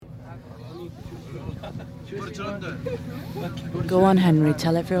Go on, Henry,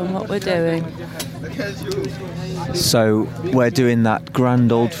 tell everyone what we're doing. So we're doing that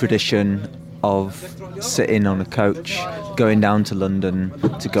grand old tradition of sitting on a coach, going down to London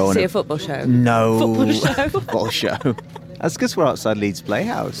to go on See a football show? No. Football show? Football show. That's because we're outside Leeds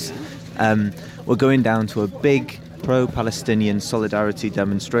Playhouse. We're going down to a big pro-Palestinian solidarity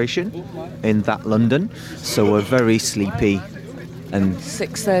demonstration in that London. So we're very sleepy. And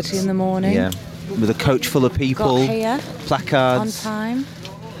 6:30 in the morning. Yeah. With a coach full of people. Got here. Placards. On time.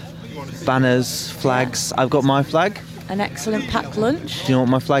 Banners, flags. I've got my flag. An excellent packed lunch. Do you know what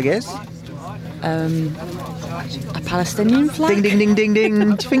my flag is? A Palestinian flag? Ding, ding, ding, ding,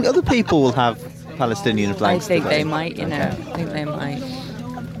 ding. Do you think other people will have Palestinian flags? I think today? they might, you know. Okay. I think they might.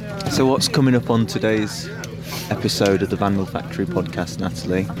 So what's coming up on today's episode of the Vandal Factory podcast,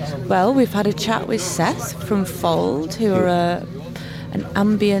 Natalie? Well, we've had a chat with Seth from Fold, who are an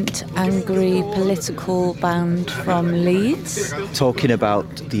ambient, angry, political band from Leeds. Talking about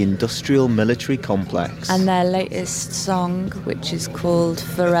the industrial military complex. And their latest song, which is called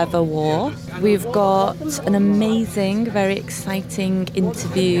Forever War. We've got an amazing, very exciting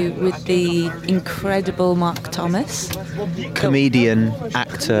interview with the incredible Mark Thomas. Comedian,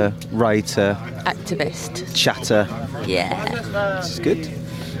 actor, writer. Activist. Chatter. Yeah. This is good.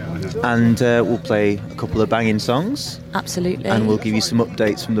 And we'll play a couple of banging songs. Absolutely. And we'll give you some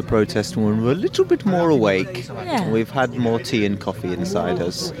updates from the protest when we're a little bit more awake. Yeah. We've had more tea and coffee inside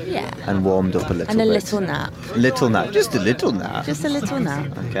us. Yeah. And warmed up a little bit. And a little nap. Little nap. Just a little nap. Just a little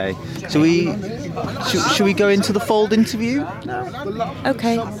nap. Okay. Should we go into the Fold interview now?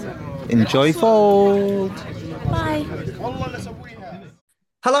 Okay. Enjoy Fold. Bye.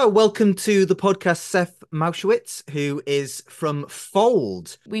 Hello, welcome to the podcast, Seth Mauschwitz, who is from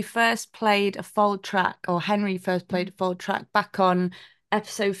Fold. We first played a Fold track, or Henry first played a Fold track back on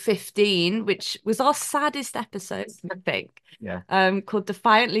episode 15, which was our saddest episode, I think. Yeah. Called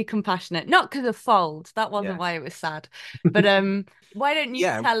Defiantly Compassionate. Not because of Fold, that wasn't why it was sad. But why don't you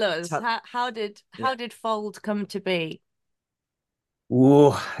tell us how did Fold come to be?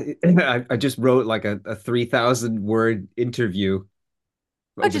 Whoa, I just wrote like a 3,000 word interview.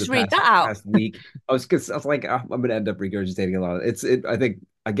 Just read that out. Past week. I was like, I'm going to end up regurgitating a lot of it. I think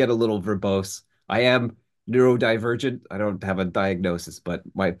I get a little verbose. I am neurodivergent. I don't have a diagnosis, but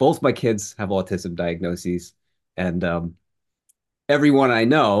both my kids have autism diagnoses, and everyone I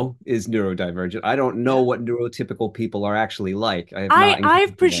know is neurodivergent. I don't know what neurotypical people are actually like.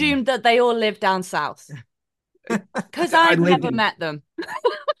 I've presumed that they all live down south because I've never met them.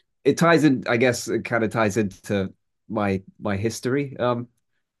 It ties in, I guess. It kind of ties into my history. A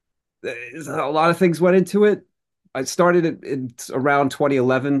lot of things went into it. I started in around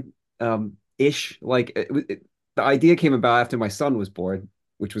 2011 ish. Like the idea came about after my son was born,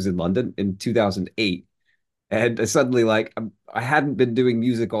 which was in London in 2008, and suddenly I hadn't been doing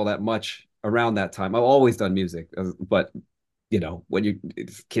music all that much around that time. I've always done music, but when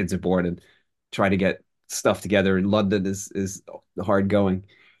kids are born and trying to get stuff together in London is hard going.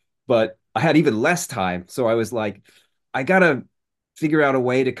 But I had even less time, so I was like, I gotta figure out a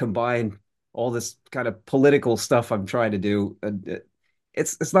way to combine all this kind of political stuff I'm trying to do. And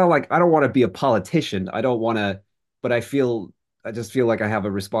it's not like I don't want to be a politician. I don't want to, but I just feel like I have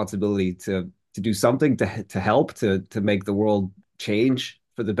a responsibility to do something to help to make the world change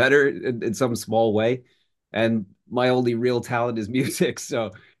for the better in some small way. And my only real talent is music,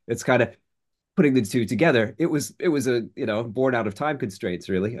 so it's kind of putting the two together. It was a born out of time constraints,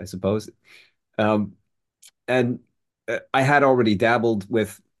 really, I suppose. And I had already dabbled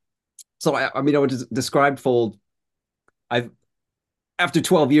with, so I would just describe Fold. After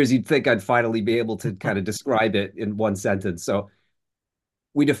 12 years, you'd think I'd finally be able to kind of describe it in one sentence. So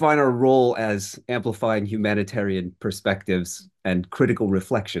we define our role as amplifying humanitarian perspectives and critical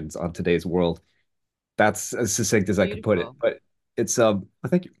reflections on today's world. That's as succinct as I could put it. But it's, I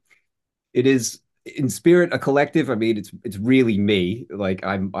think it is in spirit a collective. I mean, it's really me. Like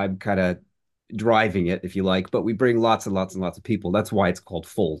I'm kind of driving it, if you like, but we bring lots and lots and lots of people. That's why it's called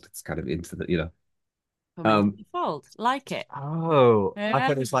Fold. It's kind of into the, Fold, like it. Oh, yeah. I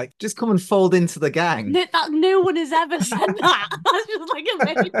thought it was like, just come and fold into the gang. No one has ever said that. That's just like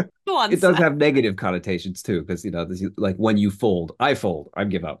amazing. Go on, it does have negative connotations too, because like when you fold, I fold, I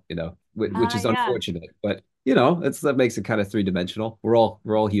give up, which is unfortunate, but that makes it kind of three-dimensional. We're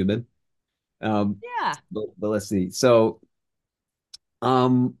all human. But let's see. So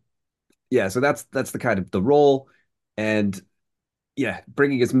so that's the kind of the role, and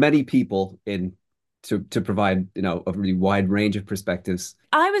bringing as many people in to provide a really wide range of perspectives.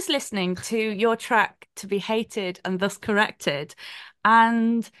 I was listening to your track To Be Hated and Thus Corrected,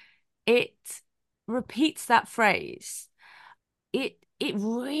 and it repeats that phrase, it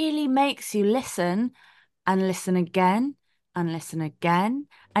really makes you listen and listen again and listen again.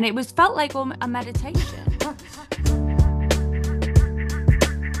 And it was felt like a meditation.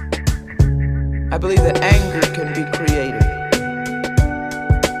 I believe that anger can be created.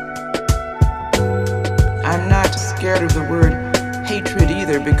 I'm not scared of the word hatred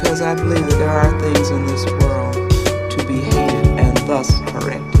either, because I believe that there are things in this world to be hated and thus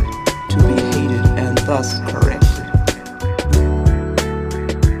corrected. To be hated and thus corrected.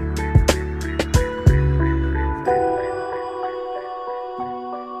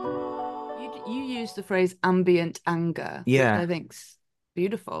 You use the phrase ambient anger, which Yeah. I think's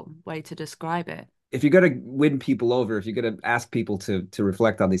beautiful way to describe it. If you're going to win people over, if you're going to ask people to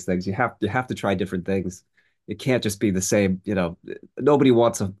reflect on these things, you have to try different things. It can't just be the same. Nobody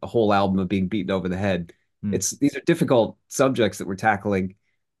wants a whole album of being beaten over the head. Mm. It's These are difficult subjects that we're tackling,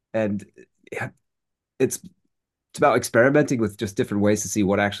 and yeah, it's about experimenting with just different ways to see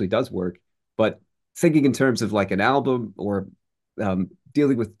what actually does work. But thinking in terms of like an album or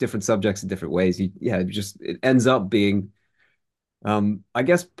dealing with different subjects in different ways, it ends up being I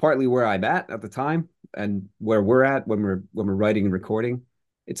guess partly where I'm at the time and where we're at when we're writing and recording.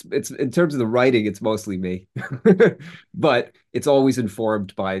 It's in terms of the writing, it's mostly me, but it's always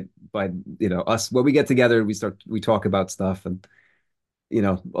informed by us when we get together. We talk about stuff, and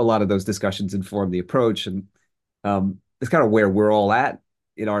a lot of those discussions inform the approach, and it's kind of where we're all at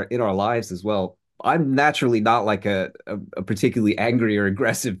in our lives as well. I'm naturally not like a particularly angry or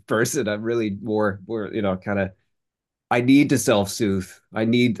aggressive person. I'm really more kind of I need to self-soothe. I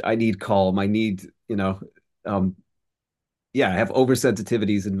need calm. I need, um, yeah, I have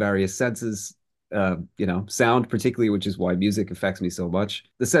oversensitivities in various senses. Sound particularly, which is why music affects me so much.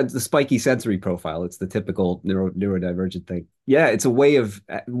 The spiky sensory profile. It's the typical neurodivergent thing. Yeah, it's a way of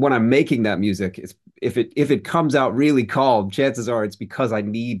when I'm making that music. It's if it comes out really calm, chances are it's because I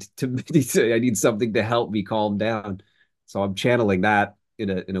need something to help me calm down. So I'm channeling that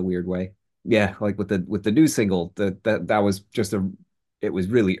in a weird way. Yeah, like with the new single, that was just it was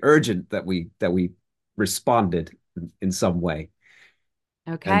really urgent that we responded in some way.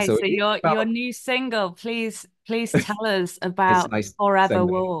 And Okay, so so it's your about new single, please tell us it's about nice Forever segue.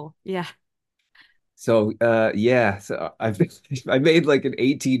 War. Yeah. So yeah, so I made like an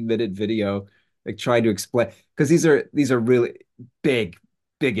 18-minute video like trying to explain because these are really big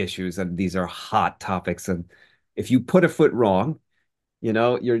big issues, and these are hot topics, and if you put a foot wrong,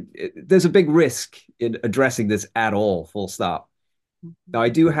 there's a big risk in addressing this at all, full stop. Now I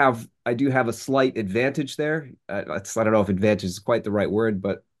do have a slight advantage there. I don't know if advantage is quite the right word,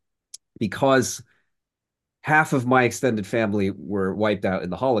 but because half of my extended family were wiped out in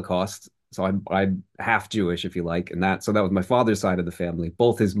the Holocaust. So I'm half Jewish, if you like, and that was my father's side of the family.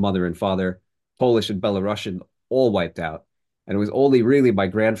 Both his mother and father, Polish and Belarusian, all wiped out. And it was only really my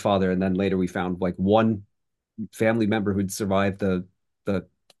grandfather, and then later we found like one family member who'd survived the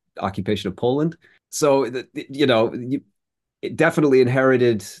occupation of Poland. So it definitely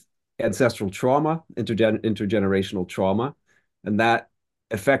inherited ancestral trauma, intergenerational trauma, and that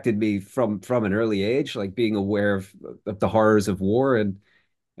affected me from an early age, like being aware of the horrors of war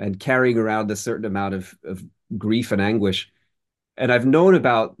and carrying around a certain amount of grief and anguish. And I've known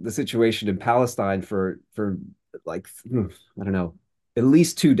about the situation in Palestine for like I don't know, at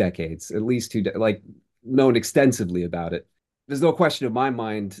least 2 decades, like known extensively about it. There's no question in my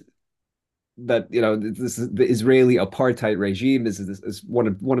mind that this is the Israeli apartheid regime is one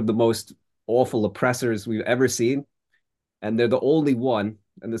of the most awful oppressors we've ever seen, and they're the only one.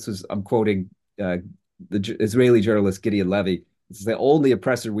 And this was I'm quoting the Israeli journalist Gideon Levy. This is the only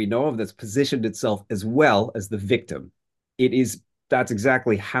oppressor we know of that's positioned itself as well as the victim. It is That's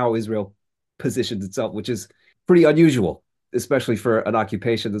exactly how Israel positions itself, which is pretty unusual, especially for an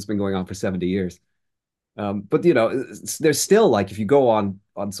occupation that's been going on for 70 years. But there's still like if you go on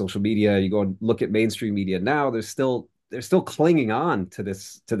social media, you go and look at mainstream media now, they're still clinging on to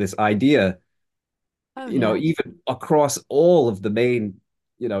this idea, Oh yeah. even across all of the main,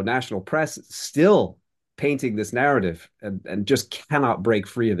 national press, still painting this narrative and just cannot break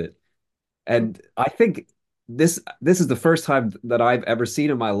free of it. And I think this is the first time that I've ever seen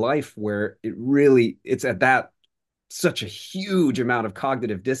in my life where it's at that such a huge amount of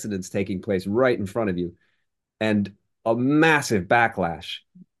cognitive dissonance taking place right in front of you and a massive backlash.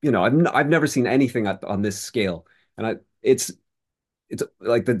 I've never seen anything on this scale, and it's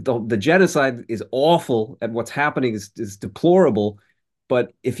like the genocide is awful, and what's happening is deplorable.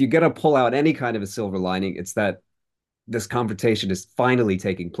 But if you're gonna pull out any kind of a silver lining, it's that this confrontation is finally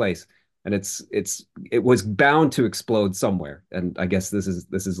taking place, and it was bound to explode somewhere. And I guess this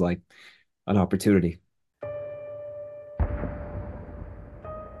is like an opportunity.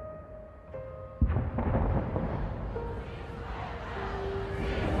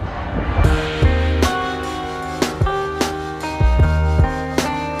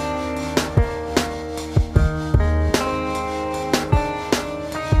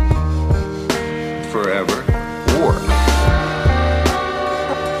 Forever. War.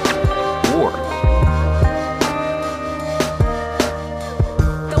 War.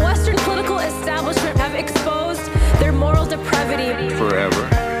 The Western political establishment have exposed their moral depravity. Forever.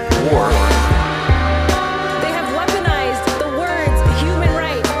 War. They have weaponized the words human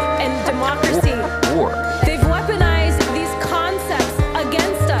rights and democracy. War. They've weaponized these concepts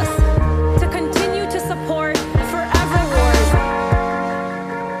against us to continue to support forever wars.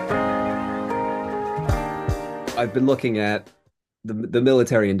 I've been looking at the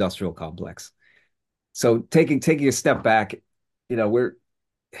military industrial complex. So taking a step back,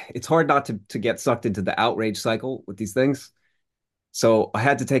 it's hard not to get sucked into the outrage cycle with these things. So I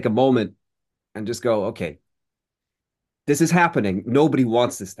had to take a moment and just go, okay, this is happening. Nobody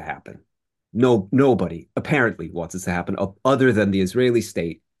wants this to happen. No, nobody apparently wants this to happen other than the Israeli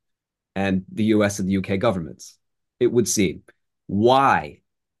state and the US and the UK governments, it would seem. Why?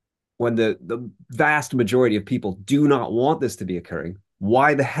 When the vast majority of people do not want this to be occurring,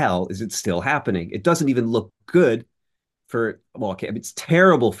 why the hell is it still happening? It doesn't even look good well, okay, it's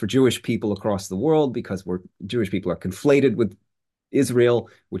terrible for Jewish people across the world because Jewish people are conflated with Israel,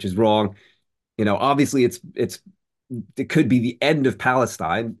 which is wrong. Obviously it could be the end of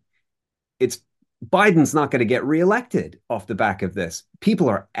Palestine. It's Biden's not going to get reelected off the back of this. People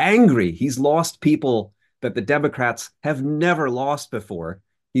are angry. He's lost people that the Democrats have never lost before.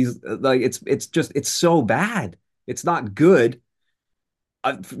 He's like, it's so bad. It's not good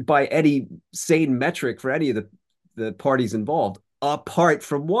by any sane metric for any of the parties involved, apart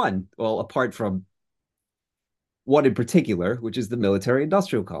from one in particular, which is the military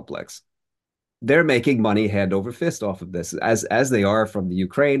industrial complex. They're making money hand over fist off of this, as they are from the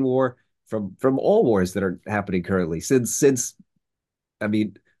Ukraine war, from all wars that are happening currently. Since I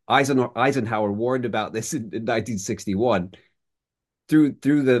mean, Eisenhower warned about this in 1961. Through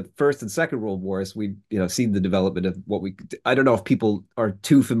the First and Second World Wars, we've seen the development of I don't know if people are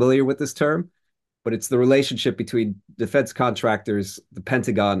too familiar with this term, but it's the relationship between defense contractors, the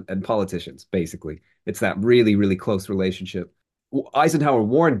Pentagon, and politicians, basically. It's that really, really close relationship. Eisenhower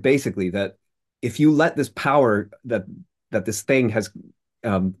warned basically that if you let this power that this thing has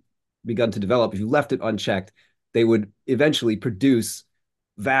begun to develop, if you left it unchecked, they would eventually produce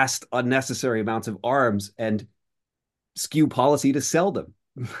vast, unnecessary amounts of arms and skew policy to sell them.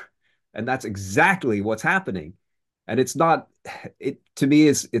 And that's exactly what's happening. And to me,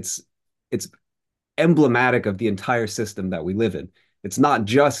 it's emblematic of the entire system that we live in. It's not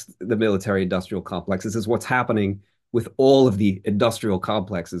just the military industrial complex. This is what's happening with all of the industrial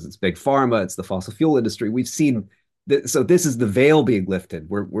complexes. It's big pharma, it's the fossil fuel industry. We've seen so this is the veil being lifted.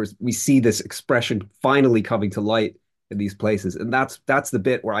 We see this expression finally coming to light in these places. And that's the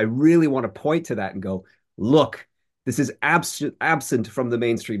bit where I really want to point to that and go, look, this is absent from the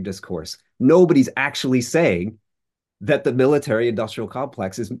mainstream discourse. Nobody's actually saying that the military industrial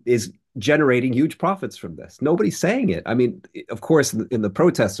complex is generating huge profits from this. Nobody's saying it. I mean, of course, in the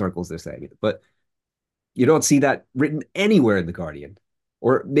protest circles, they're saying it, but you don't see that written anywhere in The Guardian,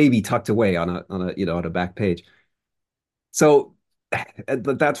 or maybe tucked away on a back page. So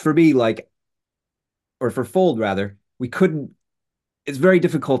that's for me, or for Fold rather, it's very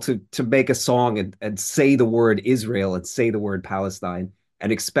difficult to make a song and say the word Israel and say the word Palestine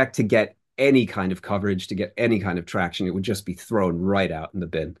and expect to get any kind of coverage, to get any kind of traction. It would just be thrown right out in the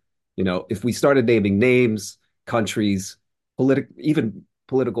bin. If we started naming names, countries, even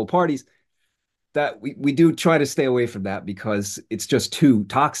political parties, that we do try to stay away from that because it's just too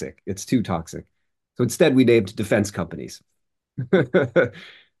toxic. It's too toxic. So instead, we named defense companies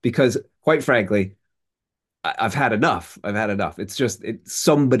because, quite frankly, I've had enough. It's just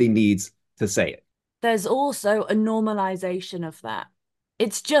somebody needs to say it. There's also a normalization of that.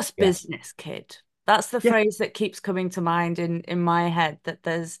 It's just business, kid. That's the phrase that keeps coming to mind in my head, that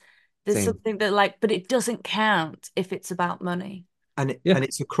there's Same. something that but it doesn't count if it's about money. And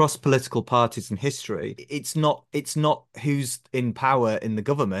it's across political parties and history. It's not who's in power in the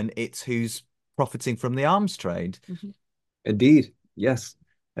government, it's who's profiting from the arms trade. Mm-hmm. Indeed, yes.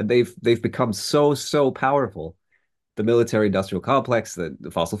 And they've become so powerful. The military industrial complex,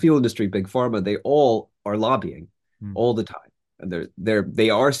 the fossil fuel industry, big pharma, they all are lobbying all the time. And they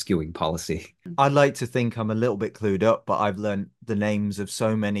are skewing policy. I like to think I'm a little bit clued up, but I've learned the names of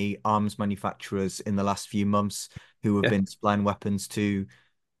so many arms manufacturers in the last few months who have been supplying weapons to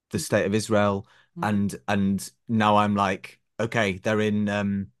the state of Israel, and now I'm like, okay, they're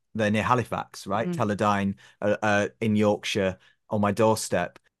near Halifax, right? Teledyne in Yorkshire on my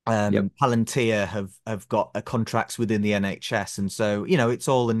doorstep. Palantir have got contracts within the NHS, and so it's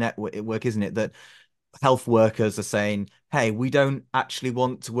all a network, isn't it? That health workers are saying, hey, we don't actually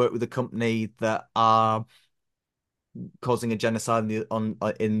want to work with a company that are causing a genocide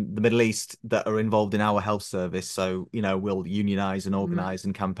in the Middle East that are involved in our health service. So, we'll unionize and organize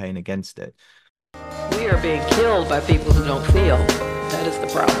and campaign against it. We are being killed by people who don't feel. That is the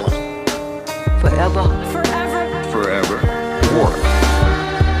problem. Forever. Forever. Forever. War.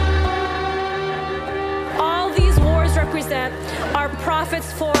 All these wars represent are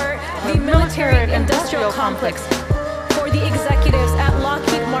profits for the military-industrial complex, for the executives at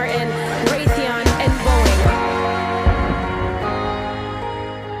Lockheed Martin, Raytheon, and Boeing.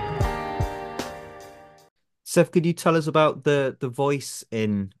 Seth, could you tell us about the voice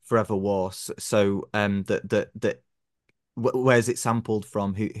in Forever War? So, where's it sampled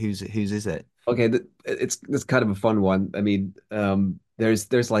from? Whose is it? Okay, it's kind of a fun one. I mean,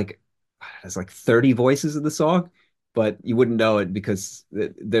 there's like 30 voices in the song, but you wouldn't know it because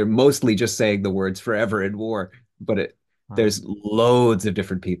they're mostly just saying the words "forever" and "war." But there's loads of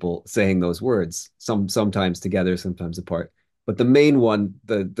different people saying those words, sometimes together, sometimes apart. But the main one,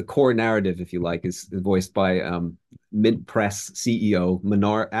 the core narrative, if you like, is voiced by Mint Press CEO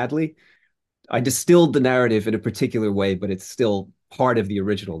Manar Adley. I distilled the narrative in a particular way, but it's still part of the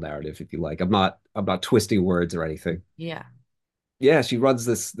original narrative, if you like. I'm not twisting words or anything. Yeah, she runs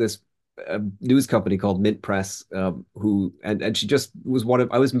this news company called Mint Press, and she just was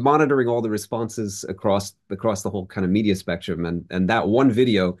I was monitoring all the responses across the whole kind of media spectrum, and that one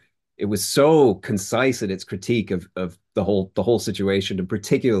video, it was so concise in its critique of the whole situation, and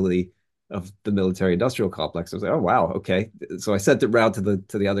particularly of the military-industrial complex. I was like, oh wow, okay. So I sent it around to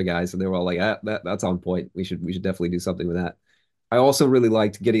the other guys, and they were all like, that's on point. We should definitely do something with that. I also really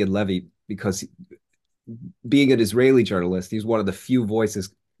liked Gideon Levy because, being an Israeli journalist, he's one of the few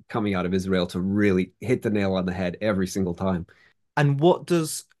voices coming out of Israel to really hit the nail on the head every single time. And what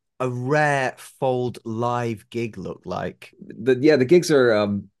does a rare Fold live gig look like? The gigs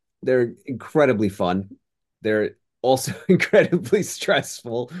are they're incredibly fun. They're also incredibly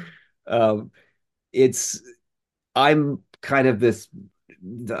stressful. I'm kind of this,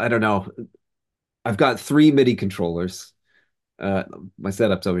 I don't know. I've got 3 MIDI controllers. My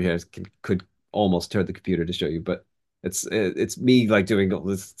setup's over here. Could almost turn the computer to show you, but it's me like doing all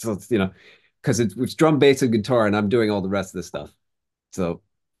this, so because it's drum, bass, and guitar, and I'm doing all the rest of this stuff. So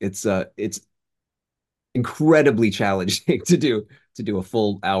it's incredibly challenging to do a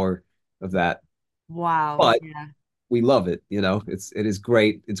full hour of that. Wow. But we love it. It is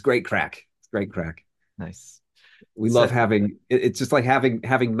great. It's great crack. It's great crack. Nice. We love having it's just like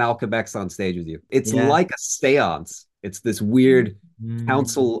having Malcolm X on stage with you. It's like a seance. It's this weird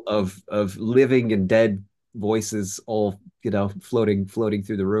council of living and dead voices all floating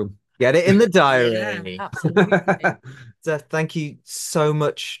through the room. Get it in the diary. Yeah, absolutely. So thank you so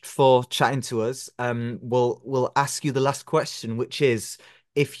much for chatting to us. We'll ask you the last question, which is,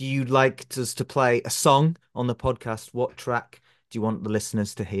 if you'd like us to play a song on the podcast, what track do you want the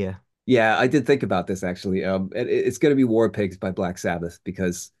listeners to hear? Yeah, I did think about this actually. It's going to be War Pigs by Black Sabbath,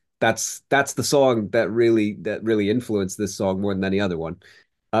 because that's the song that really influenced this song more than any other one.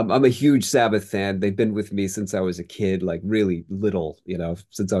 I'm a huge Sabbath fan. They've been with me since I was a kid, like really little,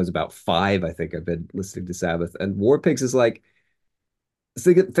 since I was about 5, I think I've been listening to Sabbath. And War Pigs is like,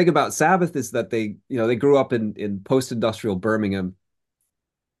 the thing about Sabbath is that they grew up in post-industrial Birmingham,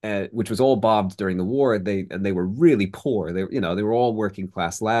 which was all bombed during the war. And they were really poor. They were all working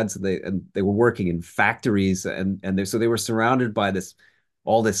class lads, and they were working in factories, and so they were surrounded by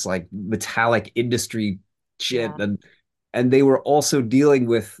all this like metallic industry shit, and they were also dealing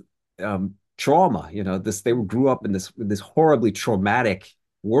with trauma. They grew up in this horribly traumatic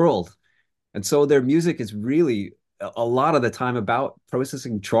world, and so their music is really a lot of the time about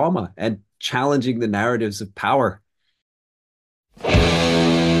processing trauma and challenging the narratives of power.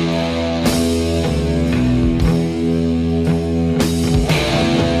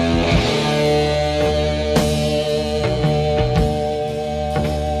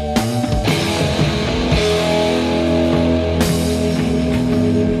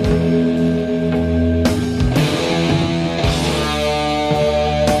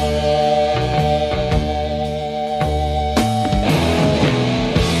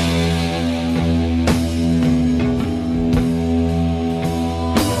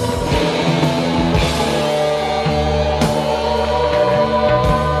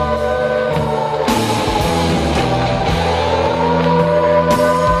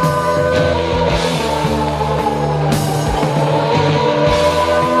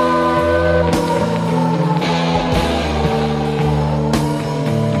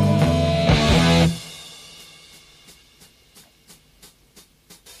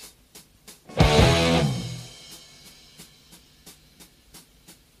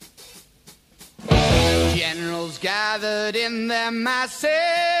 Girls gathered in their masses,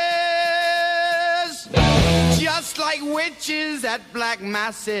 just like witches at black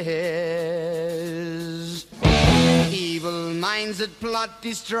masses. Evil minds that plot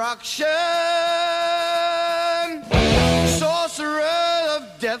destruction, sorcerer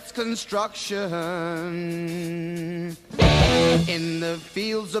of death's construction. In the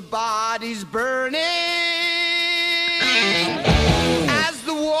fields of bodies burning, as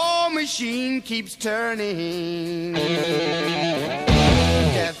the war machine keeps turning.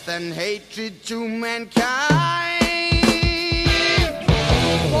 Death and hatred to mankind,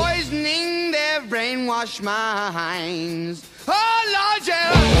 poisoning their brainwashed minds. Oh Lord,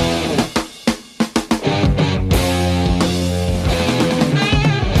 yeah.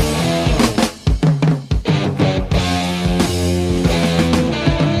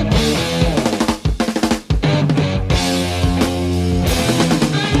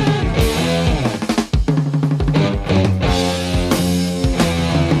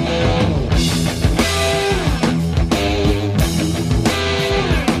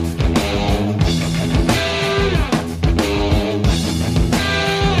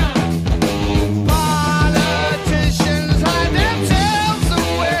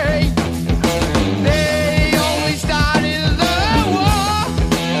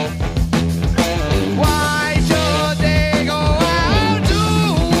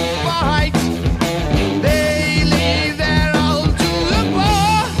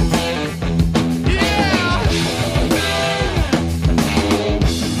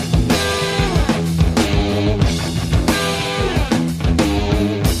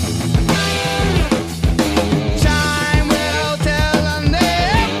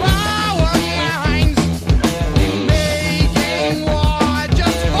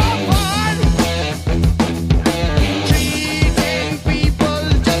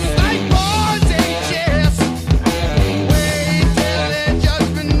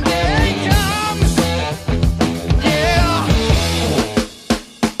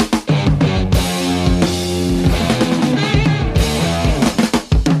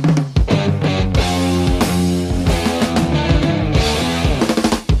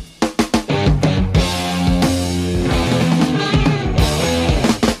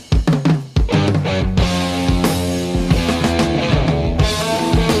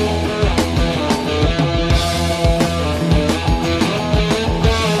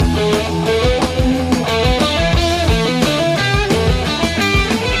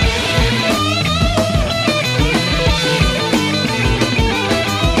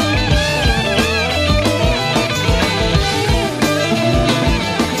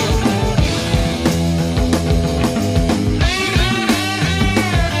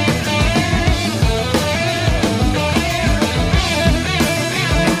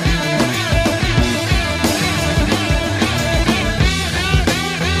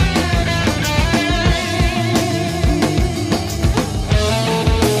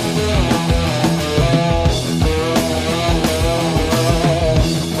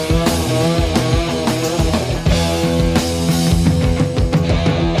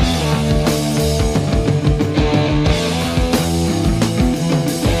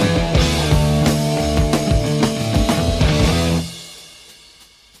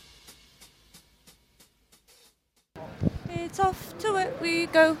 It's off to it we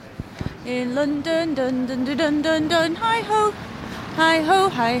go. In London, dun dun dun dun dun dun. Hi ho, hi ho,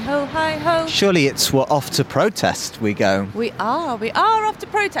 hi ho, hi ho. Surely it's we're off to protest we go. We are off to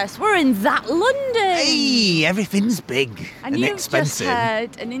protest. We're in that London. Hey, everything's big and you've expensive. just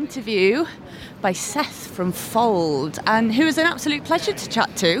heard an interview by Seth from Fold, and who was an absolute pleasure to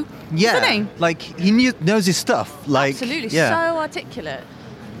chat to. Yeah, Isn't he? like he knows his stuff. Like, absolutely, yeah. so articulate.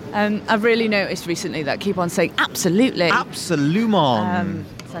 I've really noticed recently that I keep on saying absolutely. Absolumon.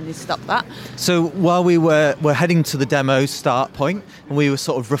 So I need to stop that. So while we're heading to the demo start point, and we were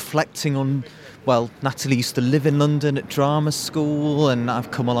sort of reflecting on, well, Natalie used to live in London at drama school, and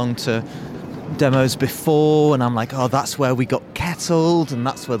I've come along to demos before, and I'm like, oh, that's where we got kettled, and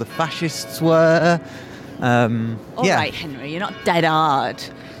that's where the fascists were. All right, Henry, you're not dead hard.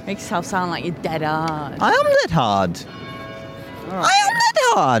 Make yourself sound like you're dead hard. I am dead hard. Right. I am dead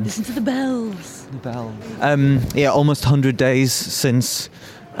hard. Listen to the bells. The bells. Yeah, almost 100 days since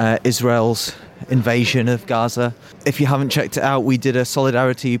Israel's invasion of Gaza. If you haven't checked it out, we did a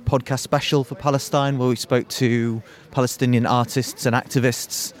Solidarity podcast special for Palestine where we spoke to Palestinian artists and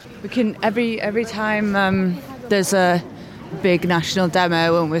activists. We can every time there's a big national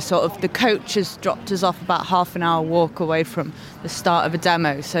demo, and we're sort of, the coach has dropped us off about half an hour walk away from the start of a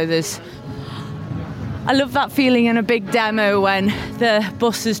demo, so there's I love that feeling in a big demo when the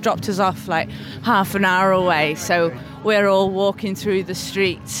bus has dropped us off like half an hour away, so we're all walking through the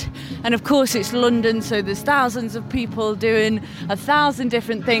streets. And of course it's London, so there's thousands of people doing 1,000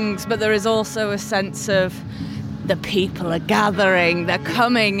 different things, but there is also a sense of the people are gathering, they're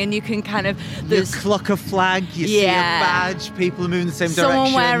coming, and you can kind of... You clock a flag, you see a badge, people are moving the same direction.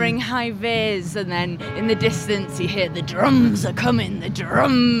 Someone wearing high-vis, and then in the distance you hear the drums are coming, the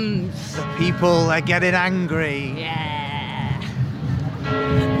drums. The people are getting angry. Yeah.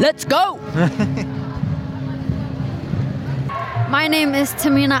 Let's go! My name is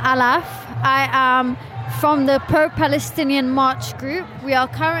Tamina Alaf. I am from the Pro-Palestinian March group. We are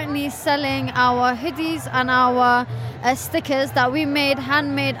currently selling our hoodies and our stickers that we made,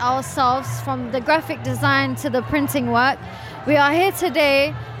 handmade ourselves, from the graphic design to the printing work. We are here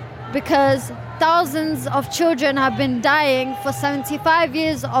today because thousands of children have been dying for 75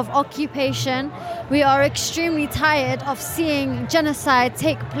 years of occupation. We are extremely tired of seeing genocide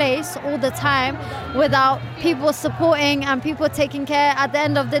take place all the time without people supporting and people taking care. At the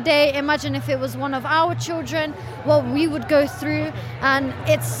end of the day, imagine if it was one of our children, what we would go through. And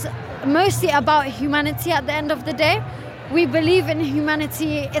it's mostly about humanity at the end of the day. We believe in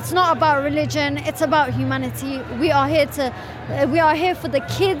humanity. It's not about religion, it's about humanity. We are here for the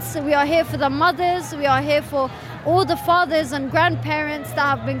kids, we are here for the mothers, we are here for all the fathers and grandparents that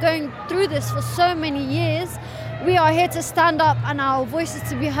have been going through this for so many years. We are here to stand up and our voices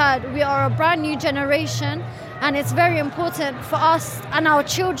to be heard. We are a brand new generation, and it's very important for us and our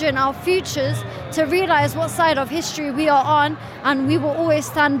children, our futures, to realize what side of history we are on, and we will always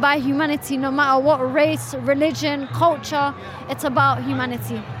stand by humanity no matter what race, religion, culture. It's about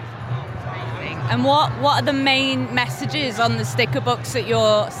humanity. And what are the main messages on the sticker books that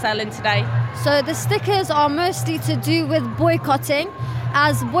you're selling today? So the stickers are mostly to do with boycotting,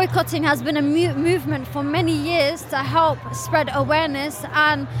 as boycotting has been a movement for many years to help spread awareness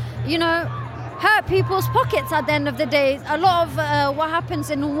and, hurt people's pockets at the end of the day. A lot of what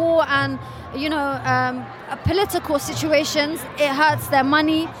happens in war and, political situations, it hurts their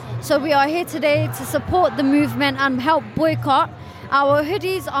money. So we are here today to support the movement and help boycott. Our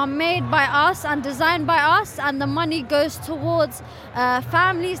hoodies are made by us and designed by us, and the money goes towards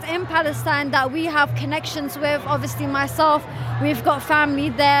families in Palestine that we have connections with. Obviously myself, we've got family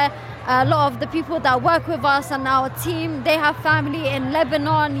there. A lot of the people that work with us and our team, they have family in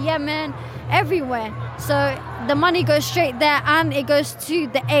Lebanon, Yemen, everywhere. So the money goes straight there, and it goes to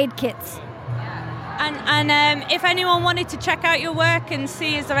the aid kits. And if anyone wanted to check out your work and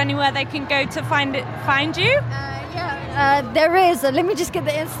see, is there anywhere they can go to find you? There is. Let me just get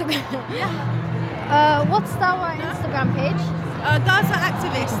the Instagram. What's our Instagram page? Gaza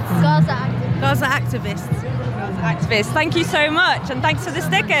Activists. Gaza Activists. Gaza Activists. Thank you so much, and thanks for the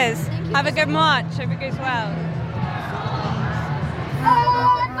stickers. Have a good march. Hope it goes well.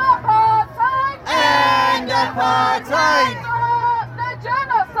 End apartheid! Stop the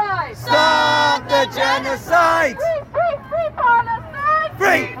genocide! Stop the genocide! Free Palestine!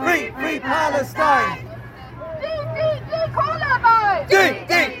 Free Palestine! Decolonize!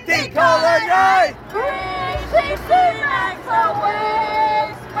 Decolonize! Rishi Sunak's a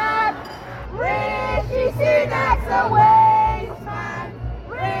wasteman! Rishi Sunak's a wasteman!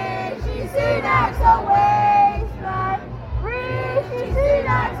 Rishi Sunak's a wasteman! Rishi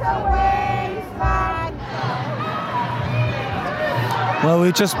Sunak's a wasteman! Well,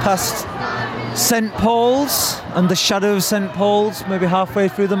 we just passed St. Paul's and the shadow of St. Paul's, maybe halfway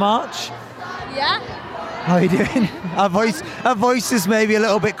through the march. Yeah. How are you doing? Our voice is maybe a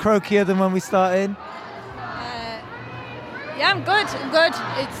little bit croakier than when we started. Yeah, I'm good.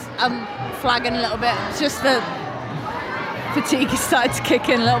 I'm flagging a little bit. It's just the fatigue has started to kick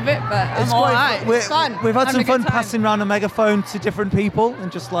in a little bit, but I'm all right. It's fun. We've had some fun time. passing around a megaphone to different people and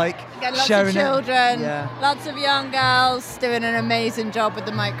just Get lots sharing of children, it. lots of young girls doing an amazing job with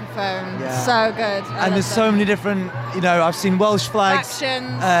the microphone. Yeah. So good. And there's so many different, I've seen Welsh flags,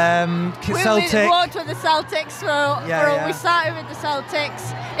 Celtic. We walked with the Celtics we started with the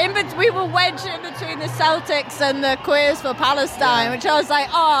Celtics. We were wedged in between the Celtics and the Queers for Palestine, which I was like,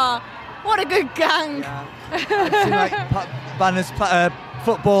 what a good gang. Yeah. I've seen banners,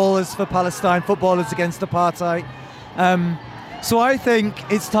 footballers for Palestine, footballers against apartheid. So I think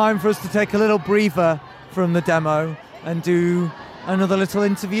it's time for us to take a little breather from the demo and do another little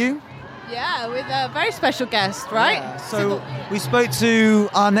interview. Yeah, with a very special guest, right? Yeah. So we spoke to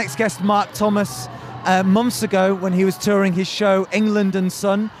our next guest, Mark Thomas, months ago when he was touring his show England and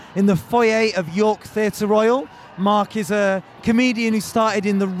Son in the foyer of York Theatre Royal. Mark is a comedian who started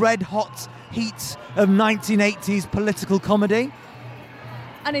in the red-hot heat of 1980s political comedy.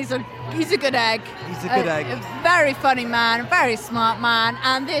 and he's a good egg. He's a good egg. A very funny man, a very smart man.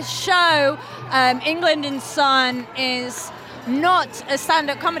 And this show, England and Son, is not a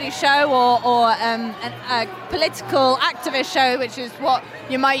stand-up comedy show or a political activist show, which is what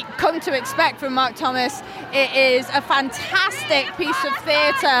you might come to expect from Mark Thomas. It is a fantastic piece of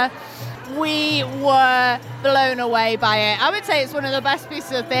theatre. We were blown away by it. I would say it's one of the best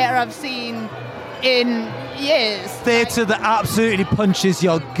pieces of theatre I've seen in years. Theatre that absolutely punches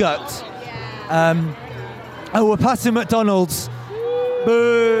your gut. We're passing McDonald's.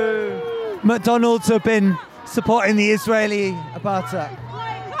 Boo! McDonald's have been supporting the Israeli apartheid.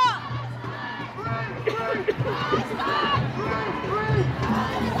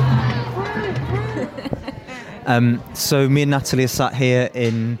 So me and Natalie are sat here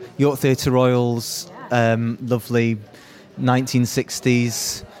in York Theatre Royal's lovely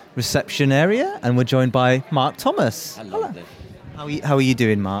 1960s reception area, and we're joined by Mark Thomas. Hello. How are you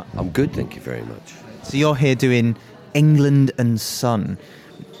doing, Mark? I'm good, thank you very much. So you're here doing England and Son,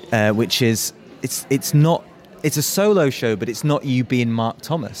 which is it's a solo show, but it's not you being Mark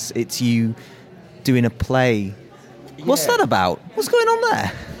Thomas. It's you doing a play. Yeah. What's that about? What's going on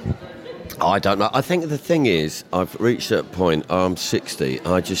there? I don't know. I think the thing is, I've reached that point. I'm 60.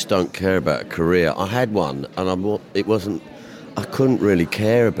 I just don't care about a career. I had one, and I couldn't really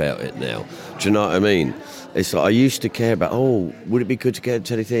care about it now. Do you know what I mean? It's like I used to care about, would it be good to get a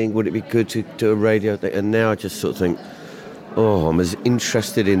telly thing? Would it be good to do a radio thing? And now I just sort of think, I'm as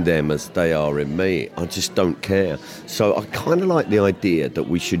interested in them as they are in me. I just don't care. So I kind of like the idea that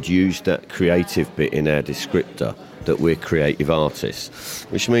we should use that creative bit in our descriptor, that we're creative artists,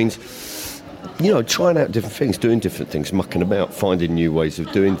 which means, trying out different things, doing different things, mucking about, finding new ways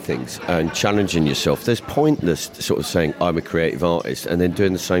of doing things and challenging yourself. There's pointless sort of saying, I'm a creative artist, and then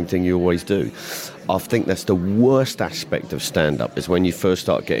doing the same thing you always do. I think that's the worst aspect of stand-up, is when you first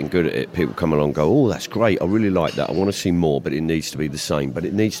start getting good at it, people come along and go, that's great, I really like that, I want to see more, but it needs to be the same, but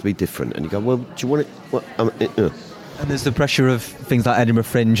it needs to be different. And you go, well, do you want it? And there's the pressure of things like Edinburgh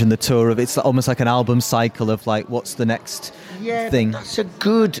Fringe and the tour of it's almost like an album cycle of like, what's the next thing? That's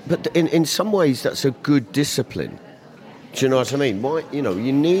but in some ways that's a good discipline. Do you know what I mean? Why,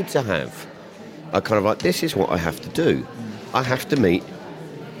 you need to have a kind of like, this is what I have to do. I have to meet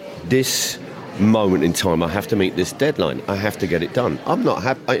this moment in time. I have to meet this deadline. I have to get it done. I'm not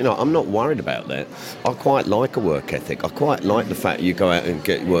I'm not worried about that. I quite like a work ethic. I quite like the fact you go out and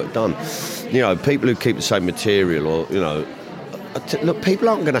get work done. People who keep the same material, or look, people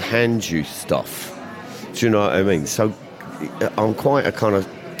aren't going to hand you stuff. Do you know what I mean? So I'm quite a kind of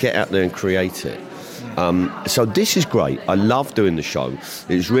get out there and create it. So this is great. I love doing the show.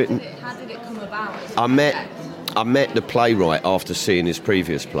 It's written. How did it come about? I met the playwright after seeing his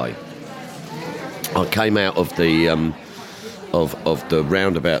previous play. I came out of the of the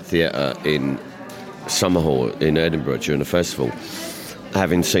Roundabout Theatre in Summerhall in Edinburgh during the festival,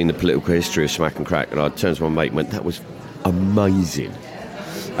 having seen the political history of Smack and Crack, and I turned to my mate and went, that was amazing.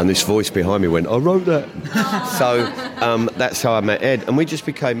 And this voice behind me went, I wrote that. So that's how I met Ed, and we just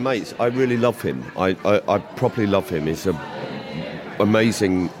became mates. I really love him. I properly love him. He's an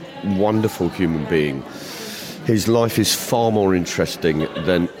amazing, wonderful human being. His life is far more interesting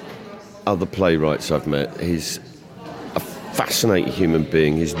than other playwrights I've met. He's a fascinating human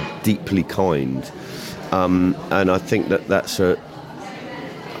being. He's deeply kind, and I think that's I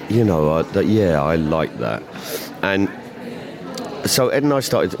like that. And so Ed and I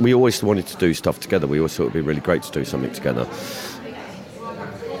we always wanted to do stuff together. We always thought it'd be really great to do something together.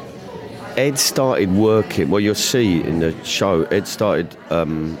 Ed started working, you'll see in the show, Ed started,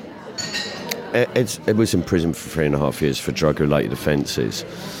 Ed was in prison for 3.5 years for drug-related offences.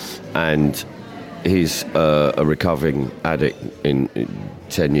 And he's a recovering addict in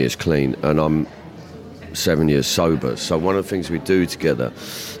 10 years clean, and I'm 7 years sober. So one of the things we do together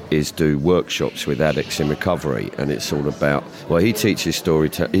is do workshops with addicts in recovery, and it's all about, he teaches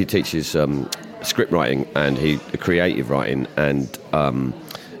he teaches script writing and creative writing and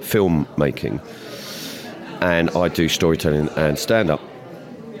film making, and I do storytelling and stand-up.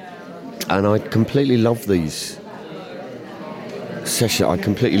 And I completely love these session. I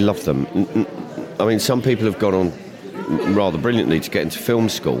completely love them. I mean, some people have gone on rather brilliantly to get into film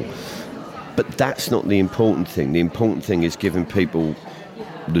school, but that's not the important thing. The important thing is giving people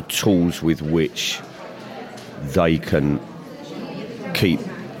the tools with which they can keep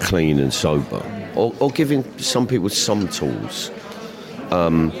clean and sober, or giving some people some tools.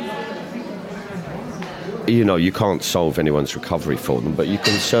 You can't solve anyone's recovery for them, but you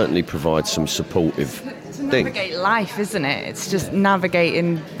can certainly provide some supportive thing. Navigate life, isn't it? It's just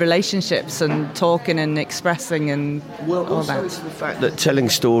navigating relationships and talking and expressing and all that. It's the fact that telling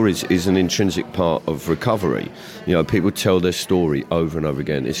stories is an intrinsic part of recovery. You know, people tell their story over and over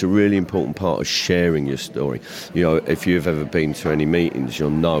again. It's a really important part of sharing your story. You know, if you've ever been to any meetings,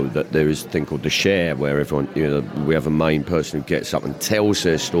 you'll know that there is a thing called the share, where everyone, you know, we have a main person who gets up and tells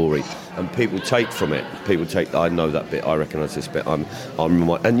their story, and people take from it. People take, I know that bit, I recognise this bit, and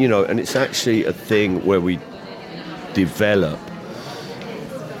you know, and it's actually a thing where we develop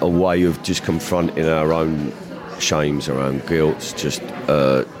a way of just confronting our own shames, our own guilts, just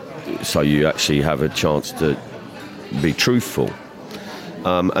so you actually have a chance to be truthful.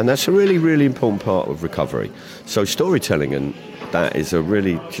 And that's a really, really important part of recovery. So storytelling, and that is a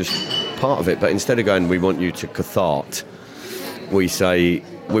really just part of it. But instead of going, we want you to cathart, we say,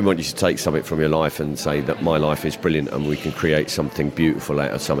 we want you to take something from your life and say that my life is brilliant and we can create something beautiful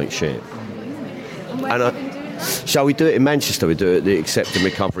out of something shit. So we do it in Manchester. We do it at the Accept and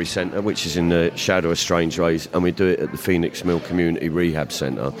Recovery Centre, which is in the shadow of Strange Ways, and we do it at the Phoenix Mill Community Rehab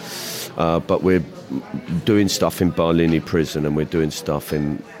Centre. But we're doing stuff in Barlini Prison, and we're doing stuff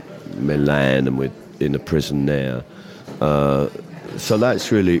in Milan, and we're in a prison there. So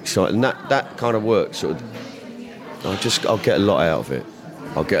that's really exciting. That kind of work, sort of, I'll get a lot out of it.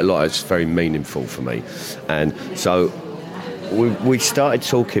 It's very meaningful for me. And so we started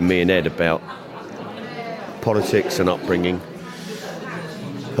talking, me and Ed, about politics and upbringing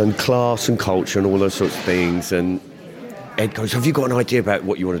and class and culture and all those sorts of things. And Ed goes, have you got an idea about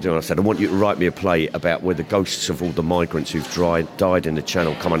what you want to do? And I said, I want you to write me a play about where the ghosts of all the migrants who've died in the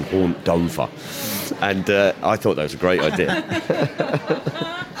Channel come and haunt Dover. And I thought that was a great idea.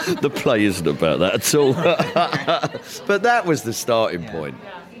 The play isn't about that at all. But that was the starting point.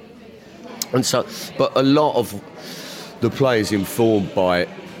 And so, but a lot of the play is informed by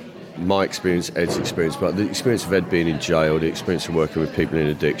my experience, Ed's experience, but the experience of Ed being in jail, the experience of working with people in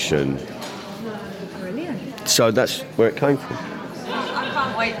addiction. Brilliant. So that's where it came from. I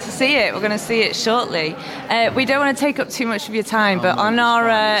can't wait to see it. We're going to see it shortly. We don't want to take up too much of your time, but on our...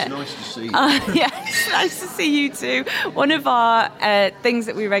 it's nice to see you. It's nice to see you too. One of our things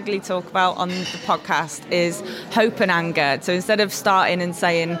that we regularly talk about on the podcast is hope and anger. So instead of starting and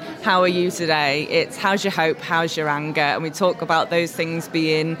saying, how are you today? It's how's your hope, how's your anger? And we talk about those things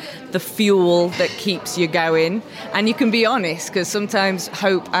being the fuel that keeps you going. And you can be honest, because sometimes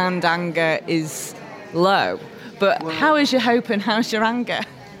hope and anger is low. But how is your hope and how's your anger?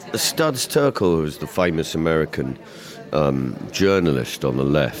 Studs Terkel, who was the famous American journalist on the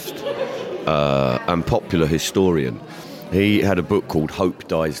left and popular historian, he had a book called Hope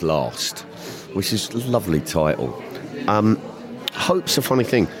Dies Last, which is a lovely title. Hope's a funny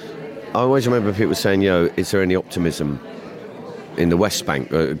thing. I always remember people saying, is there any optimism in the West Bank?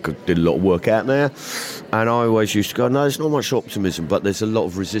 Did a lot of work out there. And I always used to go, no, there's not much optimism, but there's a lot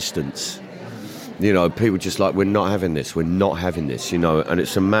of resistance. You know, people just like, we're not having this, you know, and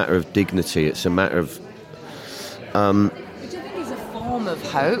it's a matter of dignity, it's a matter of... Do you think it's a form of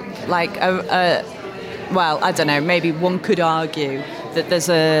hope? Like, well, I don't know, maybe one could argue that there's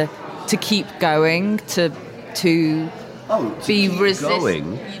to keep going, to be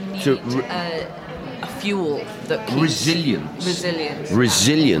resistant, you need a fuel that keeps...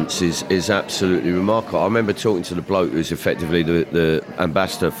 Resilience is absolutely remarkable. I remember talking to the bloke who's effectively the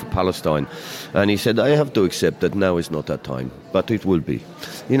ambassador for Palestine, and he said, I have to accept that now is not that time, but it will be.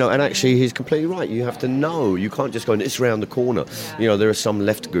 You know, and actually he's completely right. You have to know. You can't just go, it's around the corner. You know, there are some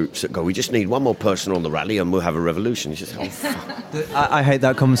left groups that go, we just need one more person on the rally and we'll have a revolution. It's just, oh, fuck. I hate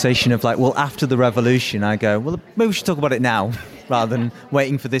that conversation of like, well, after the revolution, I go, well, maybe we should talk about it now, rather than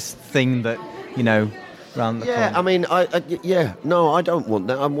waiting for this thing that, you know, around the corner. I mean, no, I don't want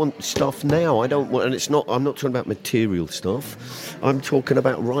that. I want stuff now. I don't want, and it's not, I'm not talking about material stuff. I'm talking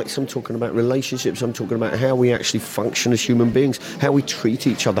about rights, I'm talking about relationships, I'm talking about how we actually function as human beings, how we treat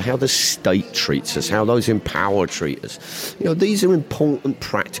each other, how the state treats us, how those in power treat us. You know, these are important,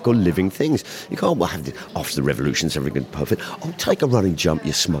 practical, living things. You can't have this, after the revolution's everything perfect. Oh, take a running jump,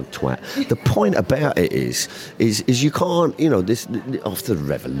 you smug twat. The point about it is you can't, you know, this after the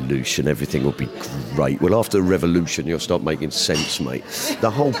revolution, everything will be great. Well, after the revolution, you'll start making sense, mate. The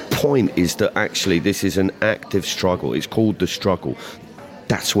whole point is that actually this is an active struggle. It's called the struggle.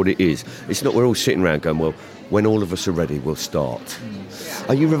 That's what it is. It's not we're all sitting around going, well, when all of us are ready, we'll start.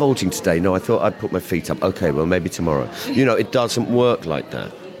 Are you revolting today? No, I thought I'd put my feet up. Okay, well, maybe tomorrow. You know, it doesn't work like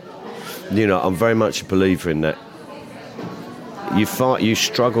that. You know, I'm very much a believer in that. You fight, you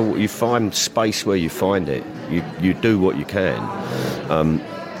struggle, you find space where you find it. You do what you can.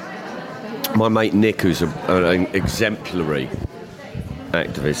 My mate Nick, who's an exemplary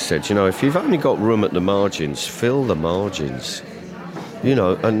activist said, you know, if you've only got room at the margins, fill the margins, you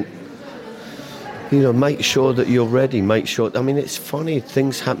know, and, you know, make sure that you're ready, make sure, I mean, it's funny,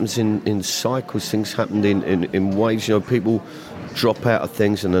 things happen in cycles, things happen in waves, you know, people drop out of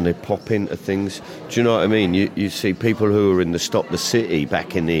things and then they pop into things. Do you know what I mean? You see people who were in the Stop the City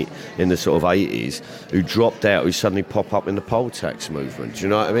back in the sort of 80s who dropped out, who suddenly pop up in the poll tax movement. Do you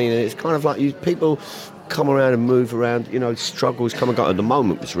know what I mean? It's kind of like people come around and move around, you know, struggles come and go. At the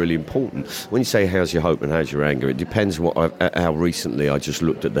moment, it's really important. When you say how's your hope and how's your anger, it depends how recently I just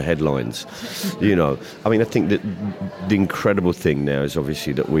looked at the headlines. You know, I mean, I think that the incredible thing now is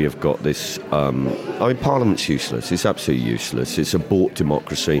obviously that we have got this, I mean, Parliament's useless. It's absolutely useless. It's a bought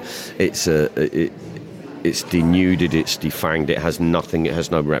democracy. It's denuded, it's defanged, it has nothing, it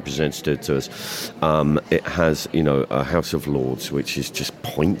has no representative to us. It has, you know, a House of Lords, which is just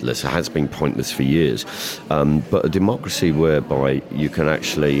pointless. It has been pointless for years. But a democracy whereby you can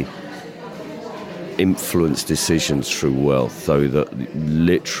actually influence decisions through wealth, so that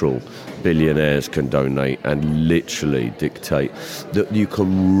literal billionaires can donate and literally dictate, that you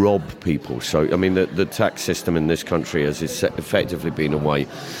can rob people. So, I mean, the tax system in this country has effectively been a way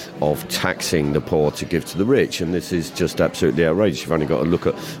of taxing the poor to give to the rich, and this is just absolutely outrageous. You've only got to look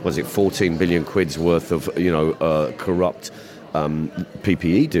at, 14 billion quid's worth of, you know, corrupt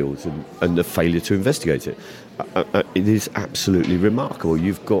PPE deals and the failure to investigate it. It is absolutely remarkable.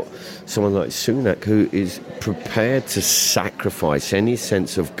 You've got someone like Sunak who is prepared to sacrifice any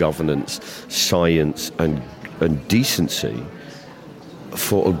sense of governance, science and decency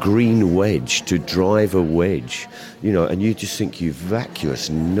for a green wedge, to drive a wedge, you know, and you just think, you vacuous,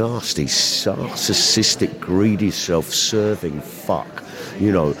 nasty, narcissistic, greedy, self-serving fuck.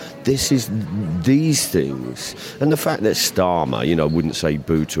 You know, this is these things. And the fact that Starmer, you know, wouldn't say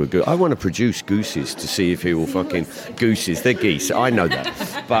boo to a goose. I want to produce gooses to see if he will fucking... Gooses, they're geese. I know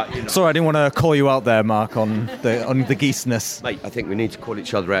that. But, you know. Sorry, I didn't want to call you out there, Mark, on the geeseness. Mate, I think we need to call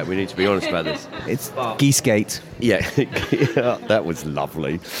each other out. We need to be honest about this. It's Geesegate. Yeah. Yeah, that was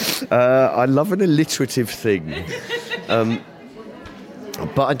lovely. I love an alliterative thing.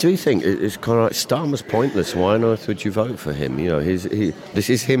 But I do think it's kind of like, Starmer's pointless. Why on earth would you vote for him? You know,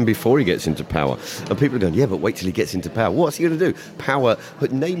 this is him before he gets into power. And people are going, yeah, but wait till he gets into power. What's he going to do? Power.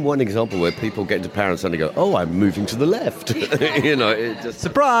 But name one example where people get into power and suddenly go, oh, I'm moving to the left. You know, it just...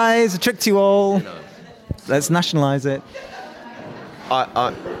 Surprise! I tricked you all. You know. Let's nationalise it.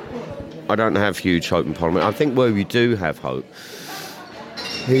 I don't have huge hope in Parliament. I think where we do have hope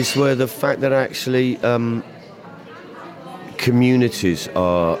is where the fact that actually... communities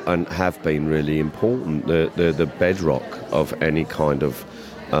are and have been really important. They're the bedrock of any kind of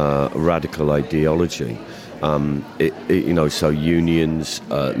radical ideology. You know, so unions,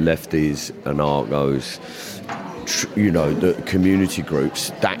 lefties, anarchos, you know, the community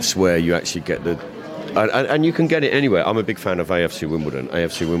groups. That's where you actually get the. And you can get it anywhere. I'm a big fan of AFC Wimbledon.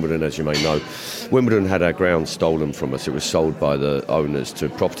 AFC Wimbledon, as you may know, Wimbledon had our ground stolen from us. It was sold by the owners to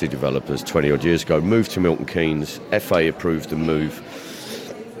property developers 20-odd years ago. Moved to Milton Keynes. FA approved the move.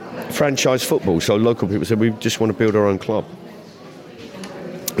 Franchise football. So local people said, we just want to build our own club.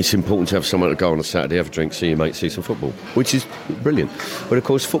 It's important to have someone to go on a Saturday, have a drink, see your mate, see some football, which is brilliant. But of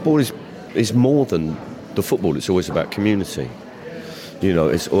course, football is more than the football. It's always about community. You know,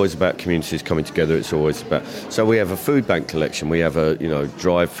 it's always about communities coming together. It's always about... So we have a food bank collection. We have a, you know,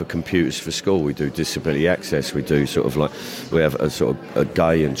 drive for computers for school. We do disability access. We do sort of like... We have a sort of a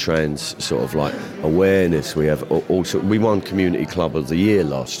gay and trans sort of like awareness. We have also... We won Community Club of the Year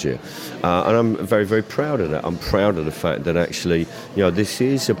last year. And I'm very, very proud of that. I'm proud of the fact that actually, you know, this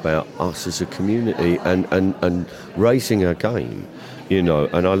is about us as a community and raising our game, you know.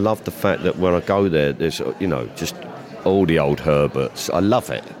 And I love the fact that when I go there, there's, you know, just... all the old Herberts. I love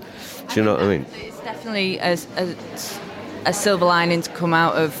it. Do you know what I mean? It's definitely a silver lining to come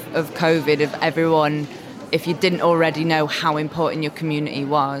out of COVID, of everyone, if you didn't already know how important your community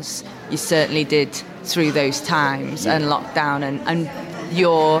was, you certainly did through those times and lockdown and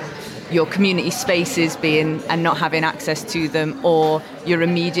your community spaces being and not having access to them, or your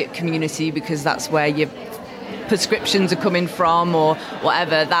immediate community because that's where your prescriptions are coming from or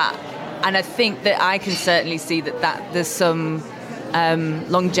whatever that. And I think that I can certainly see that there's some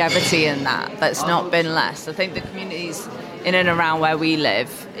longevity in that's not been less. I think the communities in and around where we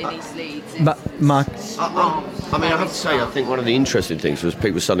live in East Leeds. But Mark, I mean, I have to say, I think one of the interesting things was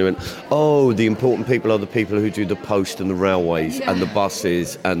people suddenly went, oh, the important people are the people who do the post and the railways and the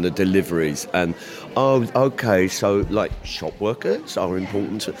buses and the deliveries. And, oh, okay, so, like, shop workers are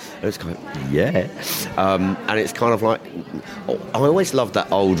important. And it's kind of, yeah. And it's kind of like, I always loved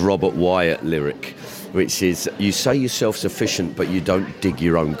that old Robert Wyatt lyric. which is you say you're self-sufficient, but you don't dig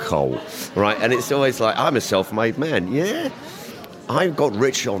your own coal, right? And it's always like, I'm a self-made man. Yeah, I got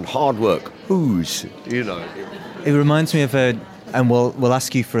rich on hard work. Whose? You know. It reminds me of and we'll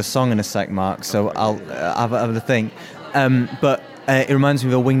ask you for a song in a sec, Mark. So I'll have a think. But it reminds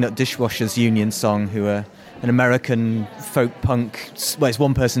me of a Wingnut Dishwashers Union song, who are an American folk punk. Well, it's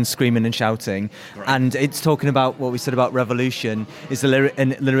one person screaming and shouting, right. And it's talking about what we said about revolution. Is the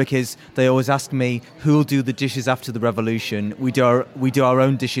lyric is, they always ask me who'll do the dishes after the revolution. We do our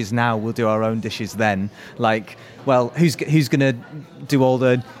own dishes now. We'll do our own dishes then. Like, well, who's gonna do all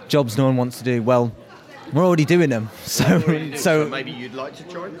the jobs no one wants to do? Well, we're already doing them. So maybe you'd like to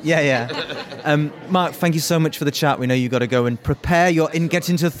join us? Yeah. Mark, thank you so much for the chat. We know you've got to go and prepare get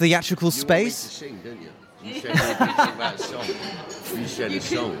into a theatrical space. You wanted to sing, didn't you? You said you about a song. You said a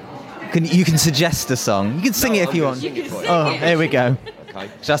song. You can suggest a song. You can sing it if you want. Here we go. Okay.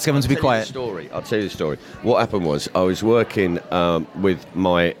 Just ask everyone to be quiet. I'll tell you the story. What happened was I was working with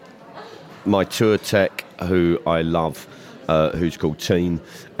my tour tech, who I love, who's called Teen,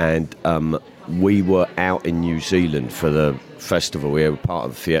 and we were out in New Zealand for the festival. We were part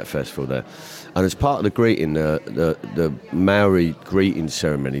of the Theatre Festival there. And as part of the greeting, the Maori greeting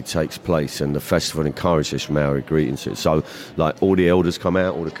ceremony takes place, and the festival encourages this Maori greeting. So, like, all the elders come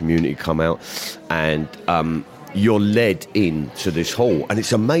out, all the community come out, and you're led into this hall. And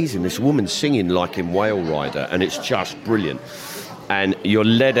it's amazing. This woman singing like in Whale Rider, and it's just brilliant. And you're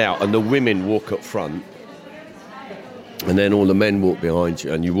led out, and the women walk up front, and then all the men walk behind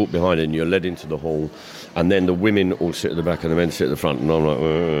you, and you walk behind it, and you're led into the hall, and then the women all sit at the back and the men sit at the front, and I'm like,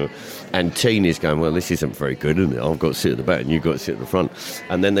 ugh. And Teen is going, well, this isn't very good, isn't it? I've got to sit at the back and you've got to sit at the front.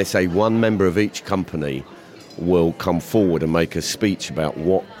 And then they say one member of each company will come forward and make a speech about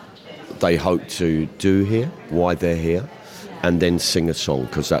what they hope to do here, why they're here, and then sing a song,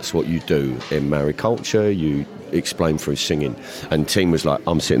 because that's what you do in Maori culture. You explain through singing. And Teen was like,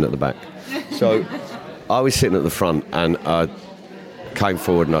 I'm sitting at the back. So I was sitting at the front, and I came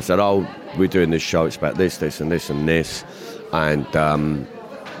forward and I said, oh, we're doing this show, it's about this, this and this and this. And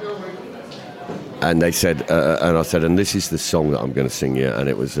they said, and I said, and this is the song that I'm going to sing here. And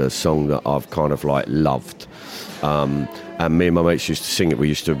it was a song that I've kind of like loved. And me and my mates used to sing it. We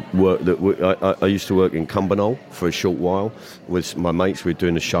used to work. I used to work in Cumbernauld for a short while with my mates. We were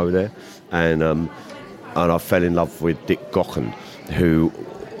doing a show there, and I fell in love with Dick Gaughan,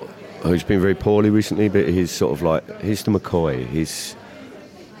 who's been very poorly recently. But he's sort of like, he's the McCoy.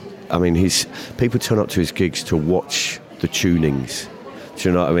 People turn up to his gigs to watch the tunings. Do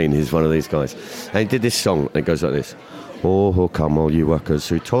you know what I mean? He's one of these guys. And he did this song, and it goes like this. Oh, come all you workers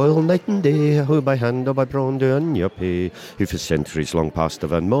who toil night and day, who by hand or by brawn do earn your pay, who for centuries long past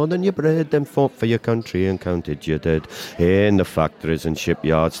have earned more than your bread, and fought for your country and counted your dead. In the factories and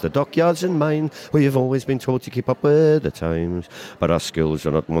shipyards, the dockyards and mine, we've always been told to keep up with the times. But our skills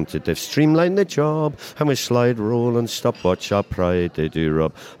are not wanted, they've streamlined the job, and with slide rule and stopwatch our pride they do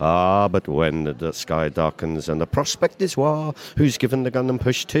rob. Ah, but when the sky darkens and the prospect is war, who's given the gun and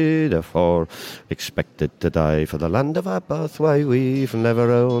pushed to the fore, expected to die for the land of our birth, why we've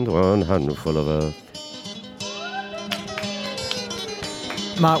never owned one handful of earth.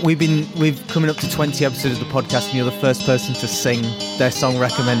 Mark, we've coming up to 20 episodes of the podcast, and you're the first person to sing their song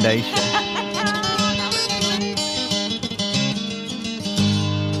recommendation.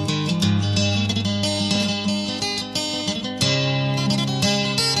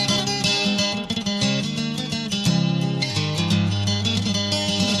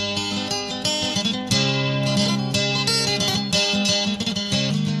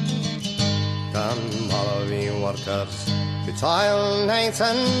 Toil night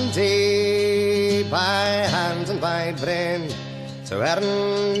and day, by hand and by brain, to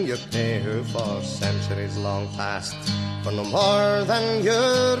earn your pay, who for centuries long past, for no more than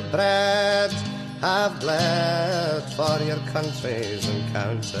your bread, have bled for your countries and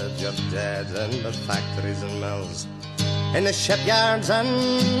counted your dead in the factories and mills, in the shipyards and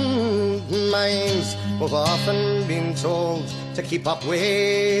mines. We've often been told to keep up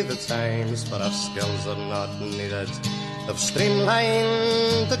with the times, but our skills are not needed. They've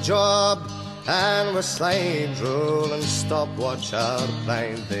streamlined the job, and with slide rule and stopwatch our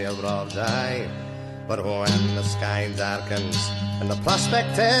pride they'll rob die. But when the sky darkens and the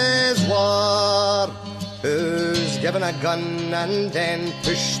prospect is war, who's given a gun and then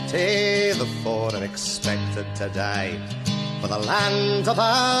pushed to the fore and expected to die for the land of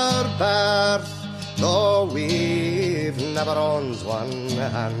our birth, though we've never owned one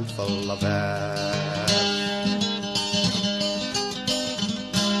handful of earth.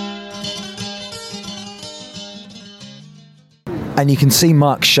 And you can see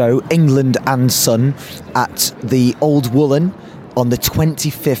Mark's show, England and Son, at the Old Woolen on the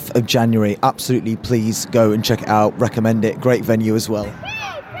 25th of January. Absolutely, please go and check it out. Recommend it. Great venue as well.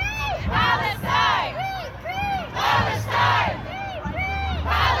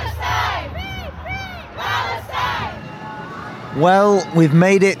 Well, we've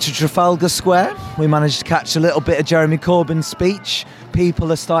made it to Trafalgar Square. We managed to catch a little bit of Jeremy Corbyn's speech.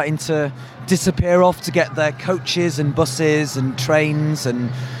 People are starting to disappear off to get their coaches and buses and trains and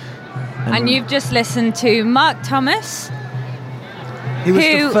you've just listened to Mark Thomas. He was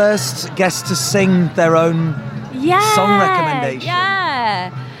the first guest to sing their own song recommendation.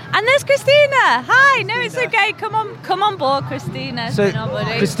 Yeah. And there's Christina. Hi. No, it's okay. Come on board, Christina. So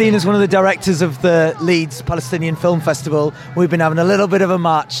Christina's one of the directors of the Leeds Palestinian Film Festival. We've been having a little bit of a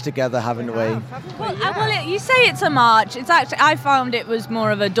march together, haven't we? Well, you say it's a march. It's actually, I found it was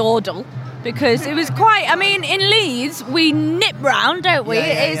more of a dawdle. Because it was quite, I mean, in Leeds, we nip round, don't we?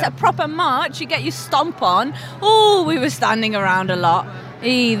 It's a proper march. You get your stomp on. Oh, we were standing around a lot.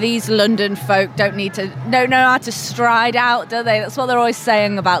 These London folk don't know how to stride out, do they? That's what they're always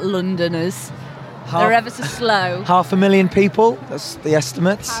saying about Londoners. They're ever so slow. 500,000 people, that's the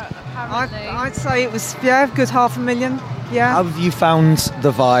estimates. I'd say it was, good 500,000, yeah. How have you found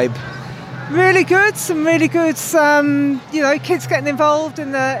the vibe? Really good, some really good, kids getting involved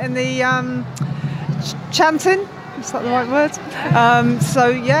in the chanting. Is that the right word?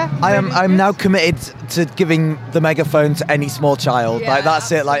 I'm now committed to giving the megaphone to any small child. That's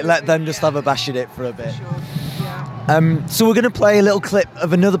absolutely. It. Like, let them just have a bash at it for a bit. Sure. So we're going to play a little clip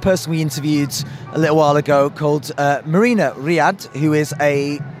of another person we interviewed a little while ago called Marina Riyad, who is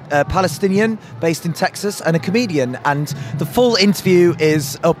a Palestinian based in Texas and a comedian, and the full interview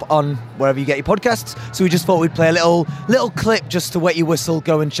is up on wherever you get your podcasts, so we just thought we'd play a little clip just to wet your whistle.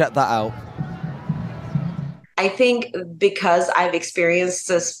 Go and check that out. I think because I've experienced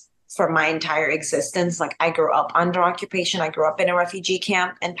this for my entire existence, like I grew up under occupation, I grew up in a refugee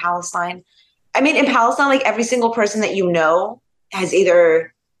camp in Palestine. I mean, in Palestine, like every single person that you know has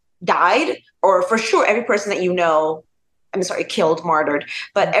either died, or for sure every person that you know, killed, martyred,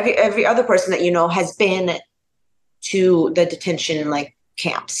 but every other person that you know has been to the detention like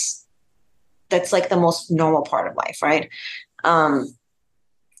camps. That's like the most normal part of life, right?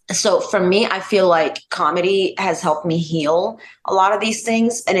 So for me, I feel like comedy has helped me heal a lot of these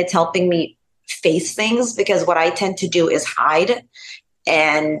things, and it's helping me face things, because what I tend to do is hide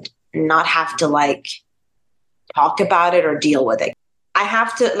and not have to like talk about it or deal with it. I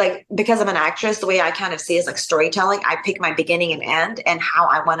have to, like, because I'm an actress, the way I kind of see it is like storytelling. I pick my beginning and end and how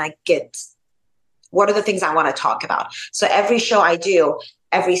I want to what are the things I want to talk about. So every show I do,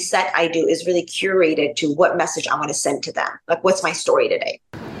 every set I do is really curated to what message I want to send to them. Like, what's my story today?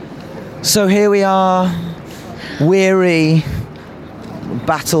 So here we are, weary,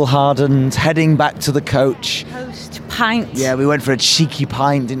 battle-hardened, heading back to the coach. Post pint. Yeah, we went for a cheeky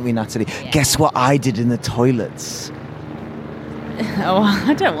pint, didn't we, Natalie? Yeah. Guess what I did in the toilets? Oh,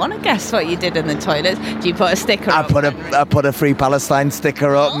 I don't want to guess what you did in the toilets. Do you put a sticker up? I put a Free Palestine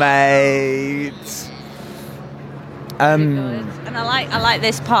sticker up, mate. And I like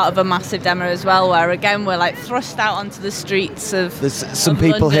this part of a massive demo as well, where again we're like thrust out onto the streets of. There's some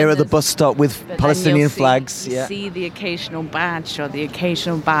people London, here at the bus stop with Palestinian flags. You see the occasional badge or the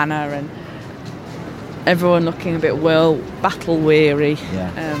occasional banner, and everyone looking a bit battle weary.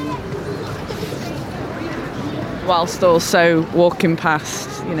 Yeah. Whilst also walking past,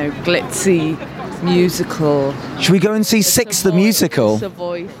 glitzy musical. Should we go and see Six the musical?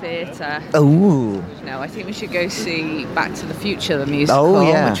 Savoy Theatre. Oh. No, I think we should go see Back to the Future, the musical,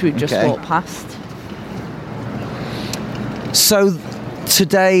 which we've just walked past. So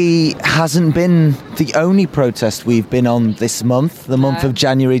today hasn't been the only protest we've been on this month, the month of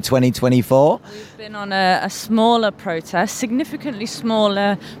January 2024. We've been on a smaller protest, significantly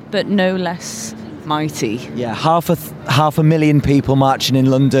smaller, but no less mighty. Yeah, half a million people marching in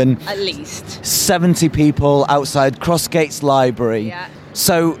London. At least. 70 people outside Crossgates Library. Yeah.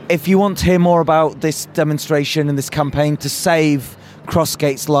 So if you want to hear more about this demonstration and this campaign to save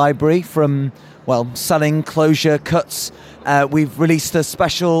Crossgates Library from, selling closure cuts, we've released a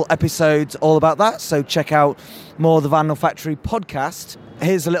special episode all about that. So check out more of the Vandal Factory podcast.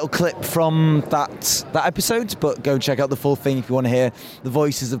 Here's a little clip from that episode, but go and check out the full thing if you want to hear the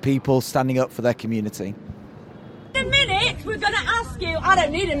voices of people standing up for their community. In a minute, we're going to ask you, I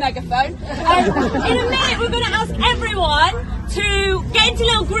don't need a megaphone, in a minute we're going to ask everyone to get into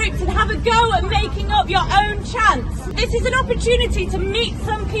little groups books and have a go at making up your own chants. This is an opportunity to meet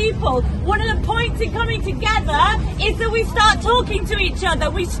some people. One of the points in coming together is that we start talking to each other.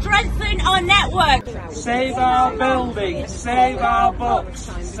 We strengthen our network. Save our building, save our books.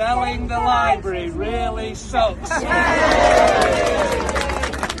 Selling the library really sucks.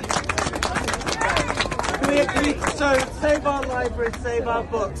 So save our library, save our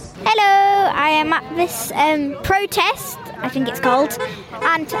books. Hello, I am at this protest, I think it's called,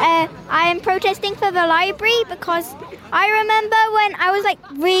 and I am protesting for the library because I remember when I was like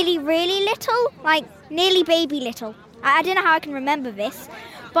really, really little, like nearly baby little. I don't know how I can remember this,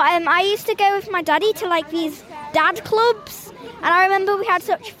 but I used to go with my daddy to like these dad clubs, and I remember we had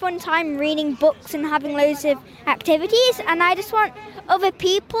such a fun time reading books and having loads of activities, and I just want other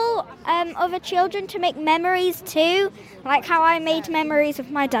people, other children to make memories too, like how I made memories with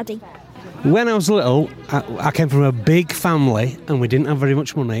my daddy. When I was little, I came from a big family and we didn't have very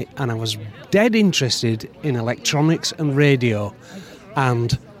much money, and I was dead interested in electronics and radio,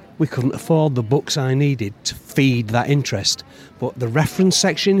 and we couldn't afford the books I needed to feed that interest. But the reference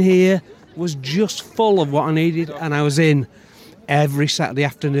section here was just full of what I needed, and I was in every Saturday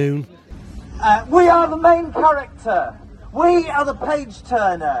afternoon. We are the main character. We are the page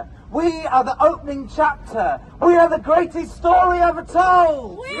turner. We are the opening chapter. We are the greatest story ever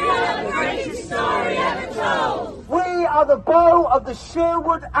told. We are the greatest story ever told. We are the bow of the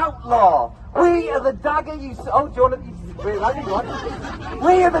Sherwood outlaw. We are the dagger you see. Oh, do you want to really like it?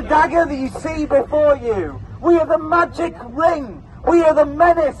 We are the dagger that you see before you. We are the magic ring. We are the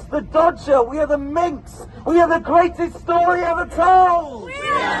menace, the dodger. We are the minx. We are the greatest story ever told. We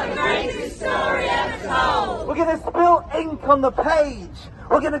are the greatest story ever told. We're going to spill ink on the page.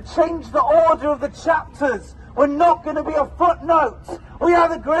 We're going to change the order of the chapters. We're not going to be a footnote. We are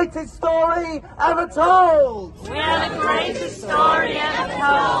the greatest story ever told. We are the greatest story ever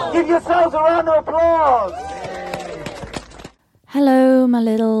told. Give yourselves a round of applause. Hello, my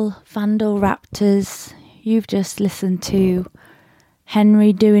little Vandal Raptors. You've just listened to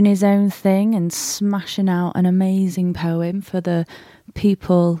Henry doing his own thing and smashing out an amazing poem for the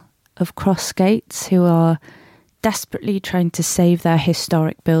people of Crossgates who are desperately trying to save their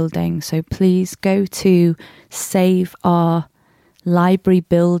historic building. So please go to Save Our Library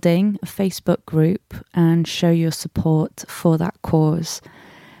Building, a Facebook group, and show your support for that cause.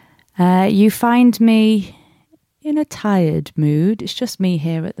 You find me in a tired mood. It's just me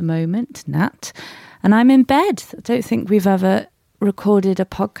here at the moment, Nat, and I'm in bed. I don't think we've ever recorded a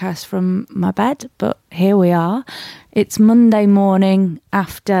podcast from my bed, but here we are. It's Monday morning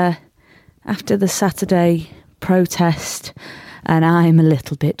after the Saturday protest, and I'm a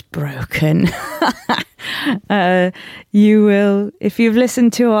little bit broken. You will, if you've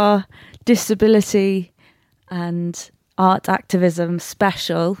listened to our disability and art activism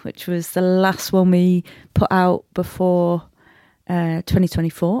special, which was the last one we put out before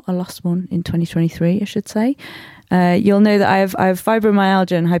 2024, our last one in 2023, I should say. You'll know that I have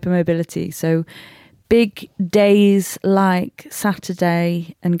fibromyalgia and hypermobility, so big days like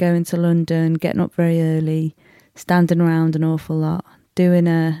Saturday and going to London, getting up very early, standing around an awful lot, doing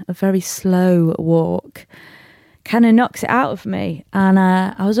a very slow walk, kind of knocks it out of me. And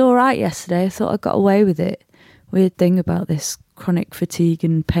I was all right yesterday. I thought I got away with it. Weird thing about this chronic fatigue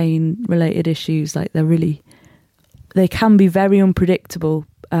and pain related issues, like they can be very unpredictable.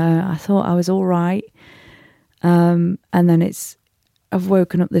 I thought I was all right. And then I've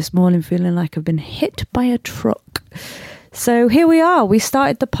woken up this morning feeling like I've been hit by a truck. So here we are. We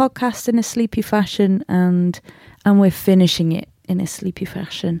started the podcast in a sleepy fashion and we're finishing it in a sleepy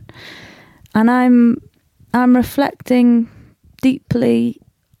fashion. And I'm reflecting deeply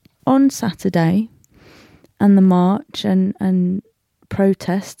on Saturday and the march and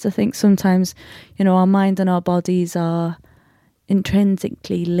protests. I think sometimes, our mind and our bodies are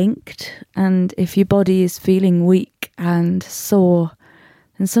intrinsically linked, and if your body is feeling weak and sore,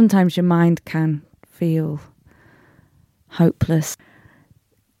 then sometimes your mind can feel hopeless.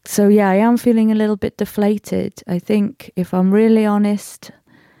 So yeah, I am feeling a little bit deflated. I think, if I'm really honest,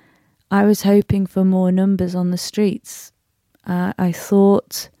 I was hoping for more numbers on the streets. I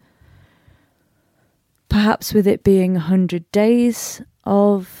thought perhaps with it being 100 days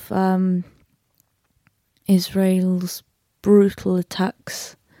of Israel's brutal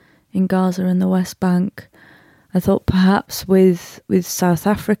attacks in Gaza and the West Bank, I thought perhaps with South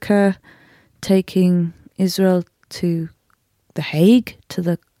Africa taking Israel to The Hague, to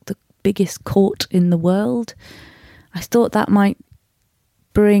the biggest court in the world, I thought that might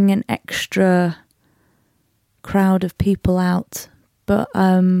bring an extra crowd of people out. But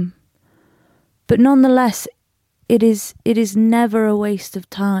nonetheless, it is never a waste of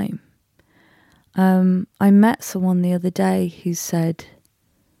time. I met someone the other day who said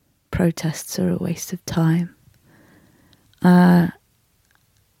protests are a waste of time. They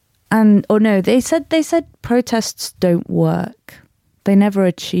said protests don't work. They never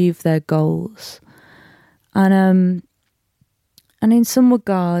achieve their goals. And in some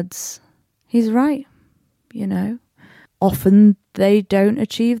regards, he's right, you know. Often they don't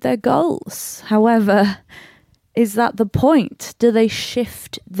achieve their goals. However, is that the point? Do they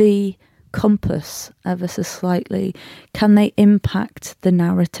shift the compass ever so slightly? Can they impact the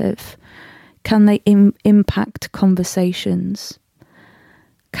narrative? Can they impact conversations?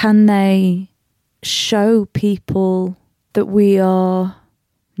 Can they show people that we are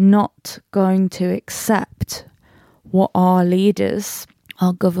not going to accept what our leaders,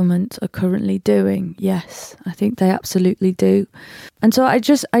 our government, are currently doing? Yes, I think they absolutely do. And so I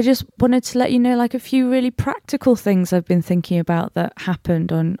just wanted to let you know, like, a few really practical things I've been thinking about that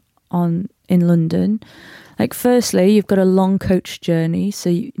happened in London. Like, firstly, you've got a long coach journey, so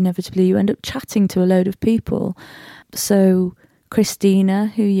inevitably you end up chatting to a load of people. So Christina,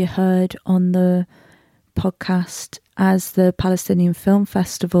 who you heard on the podcast as the Palestinian Film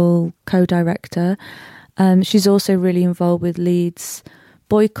Festival co-director, she's also really involved with Leeds'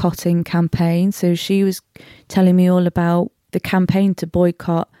 boycotting campaign. So she was telling me all about the campaign to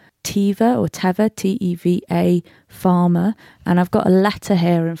boycott Teva, T-E-V-A, Pharma. And I've got a letter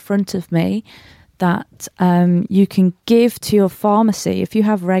here in front of me that you can give to your pharmacy. If you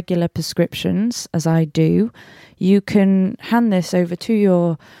have regular prescriptions, as I do, you can hand this over to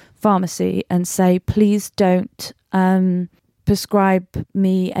your pharmacy and say, please don't prescribe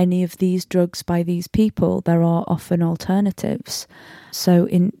me any of these drugs by these people. There are often alternatives. So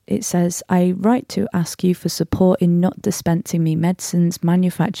it says, I write to ask you for support in not dispensing me medicines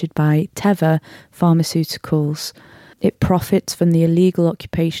manufactured by Teva Pharmaceuticals. It profits from the illegal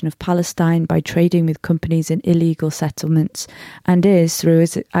occupation of Palestine by trading with companies in illegal settlements and is, through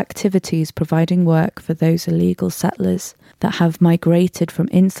its activities, providing work for those illegal settlers that have migrated from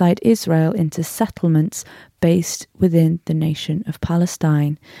inside Israel into settlements based within the nation of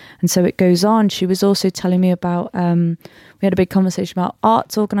Palestine. And so it goes on. She was also telling me about, we had a big conversation about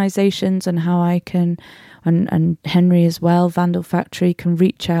arts organisations and how I can, and Henry as well, Vandal Factory, can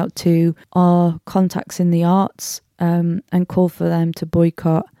reach out to our contacts in the arts and call for them to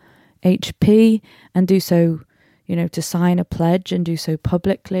boycott HP and do so, you know, to sign a pledge and do so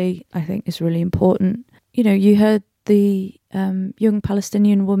publicly, I think is really important. You know, you heard the young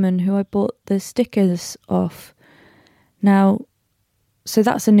Palestinian woman who I bought the stickers off. Now, so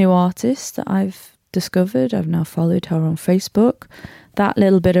that's a new artist that I've discovered. I've now followed her on Facebook. That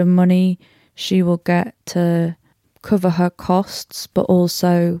little bit of money she will get to cover her costs, but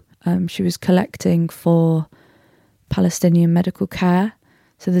also she was collecting for Palestinian medical care.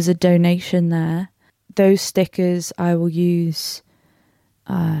 So there's a donation there. Those stickers I will use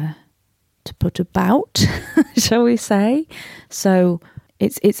to put about, shall we say. So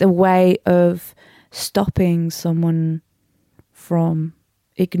it's a way of stopping someone from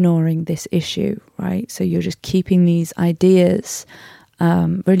ignoring this issue, right? So you're just keeping these ideas,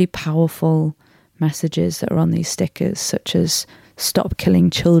 really powerful messages that are on these stickers, such as stop killing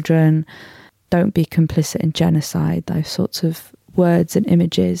children, don't be complicit in genocide, those sorts of words and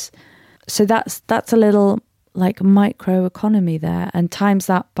images. So that's a little like micro economy there, and times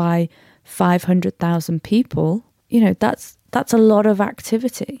that by 500,000 people, you know, that's a lot of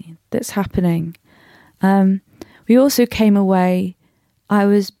activity that's happening. We also came away, I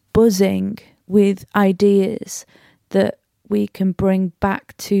was buzzing with ideas that we can bring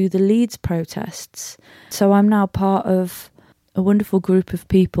back to the Leeds protests. So I'm now part of a wonderful group of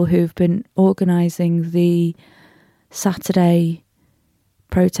people who've been organising the Saturday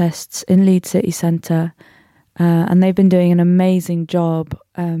protests in Leeds City Centre, and they've been doing an amazing job.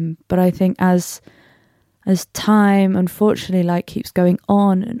 But I think as time, unfortunately, like keeps going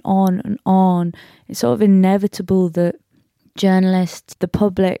on and on and on, it's sort of inevitable that journalists, the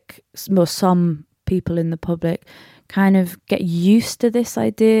public, or some people in the public, kind of get used to this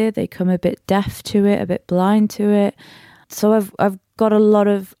idea. They come a bit deaf to it, a bit blind to it. So I've got a lot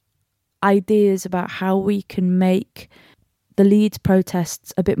of ideas about how we can make the Leeds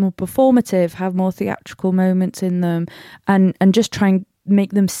protests a bit more performative, have more theatrical moments in them, and just try and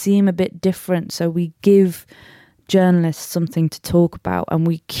make them seem a bit different. So we give journalists something to talk about, and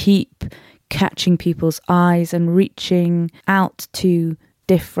we keep catching people's eyes and reaching out to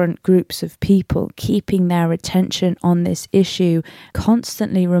different groups of people, keeping their attention on this issue,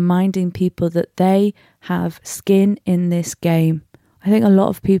 constantly reminding people that they have skin in this game I think a lot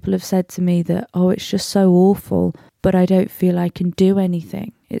of people have said to me that, oh, it's just so awful, but I don't feel I can do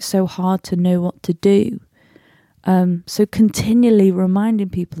anything. It's so hard to know what to do. So continually reminding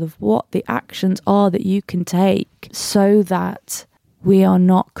people of what the actions are that you can take so that we are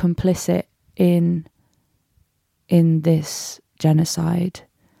not complicit in this genocide.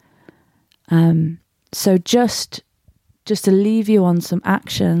 So just to leave you on some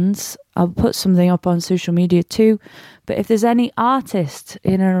actions, I'll put something up on social media too, but if there's any artists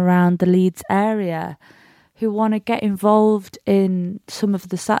in and around the Leeds area who want to get involved in some of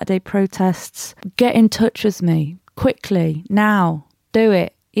the Saturday protests, get in touch with me quickly, now, do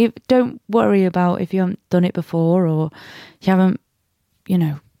it. Don't worry about if you haven't done it before or you haven't,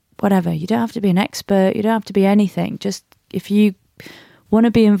 whatever. You don't have to be an expert, you don't have to be anything. Just if you want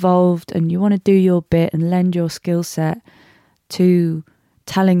to be involved and you want to do your bit and lend your skill set to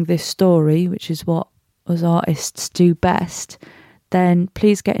telling this story, which is what us artists do best, then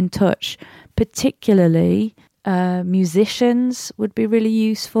please get in touch. Particularly musicians would be really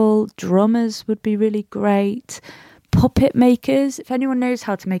useful, drummers would be really great, puppet makers. If anyone knows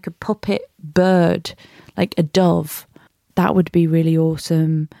how to make a puppet bird, like a dove, that would be really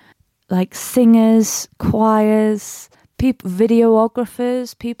awesome. Like singers, choirs,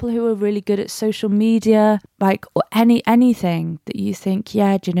 videographers, people who are really good at social media, like anything that you think,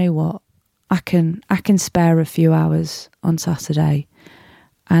 yeah, do you know what? I can spare a few hours on Saturday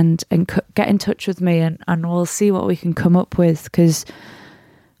and get in touch with me and we'll see what we can come up with, because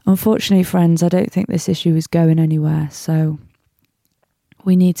unfortunately, friends, I don't think this issue is going anywhere. So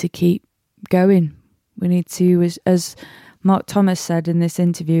we need to keep going. We need to, as Mark Thomas said in this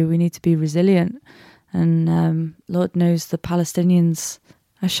interview, we need to be resilient. And Lord knows the Palestinians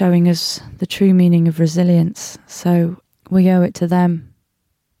are showing us the true meaning of resilience. So we owe it to them,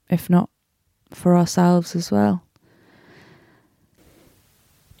 if not for ourselves as well.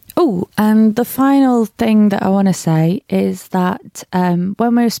 Oh, and the final thing that I want to say is that when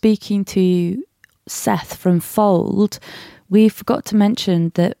we were speaking to Seth from Fold, we forgot to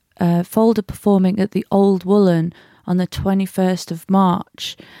mention that Fold are performing at the Old Woolen on the 21st of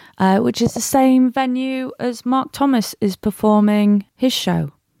March, which is the same venue as Mark Thomas is performing his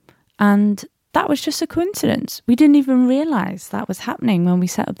show. And that was just a coincidence. We didn't even realise that was happening when we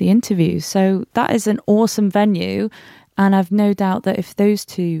set up the interview. So that is an awesome venue. And I've no doubt that if those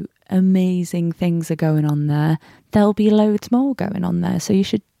two amazing things are going on there, there'll be loads more going on there. So you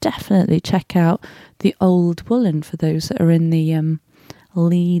should definitely check out the Old Woolen for those that are in the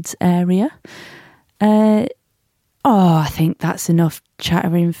Leeds area. I think that's enough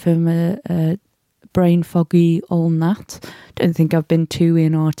chattering from a brain foggy old Nat. Don't think I've been too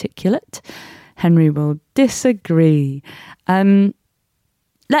inarticulate. Henry will disagree.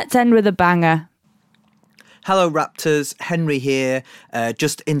 Let's end with a banger. Hello Raptors, Henry here,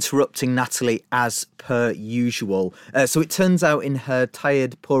 just interrupting Natalie as per usual. So it turns out in her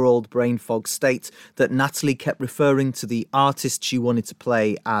tired, poor old brain fog state that Natalie kept referring to the artist she wanted to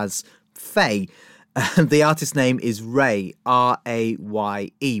play as Faye. The artist name is Raye,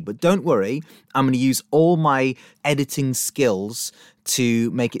 R-A-Y-E. But don't worry, I'm going to use all my editing skills to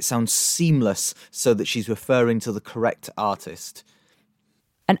make it sound seamless so that she's referring to the correct artist.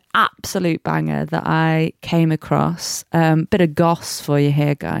 An absolute banger that I came across. Bit of goss for you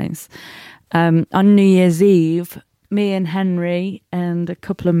here, guys. On New Year's Eve, me and Henry and a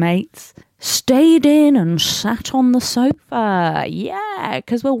couple of mates stayed in and sat on the sofa. Yeah,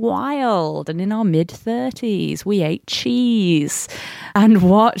 because we're wild and in our mid-30s. We ate cheese and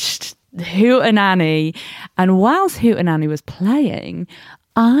watched Hootenanny. And whilst Hootenanny was playing,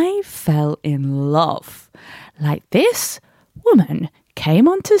 I fell in love. Like, this woman came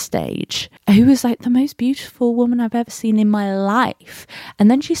onto stage, who was like the most beautiful woman I've ever seen in my life. And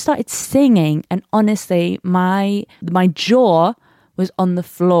then she started singing, and honestly, my jaw was on the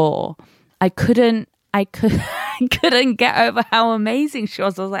floor. I couldn't get over how amazing she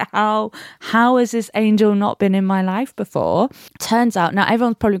was. I was like, how has this angel not been in my life before? Turns out, now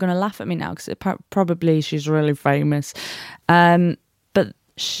everyone's probably going to laugh at me now because probably she's really famous. But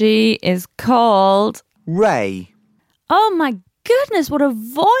she is called Raye. Oh my goodness, what a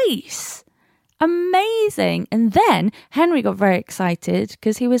voice. Amazing. And then Henry got very excited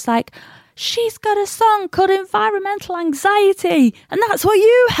because he was like, she's got a song called Environmental Anxiety, and that's what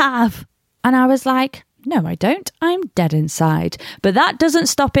you have. And I was like, no, I don't. I'm dead inside. But that doesn't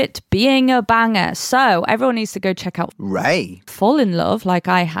stop it being a banger. So everyone needs to go check out Raye. Fall in love like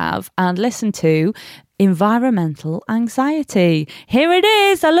I have and listen to Environmental Anxiety. Here it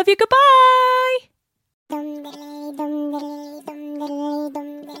is. I love you. Goodbye.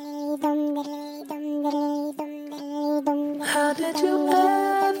 How did you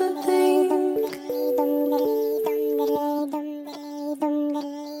ever think?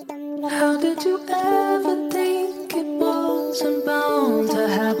 How did you ever think it wasn't bound to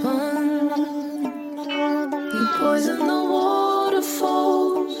happen? You poison the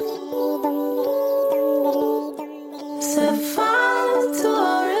waterfalls, set fire to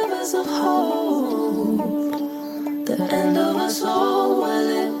our rivers of hope. The end of us all, well,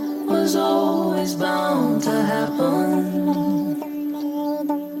 it was always bound to happen.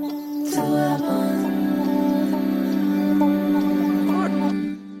 To happen.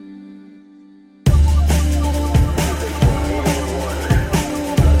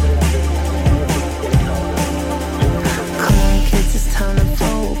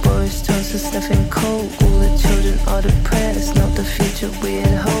 Sniffing coke, all the children are depressed, not the future we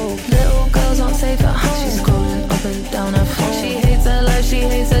had hoped. Little girls aren't safe at home, she's scrolling up and down her phone. She hates her life, she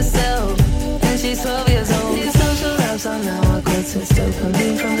hates herself, and she's 12 years old. These social apps are now our god since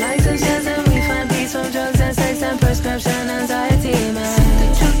dopamine from likes and shares, and we find peace from drugs and sex and prescription anxiety, man. Send the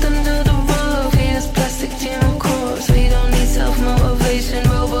truth under the rug, feed us plastic gym corpse. We don't need self-motivation,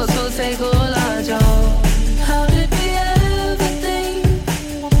 robots will take all our jobs. How did we ever think?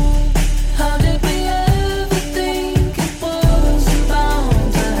 How did we ever think it wasn't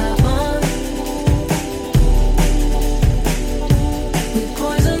bound to happen? We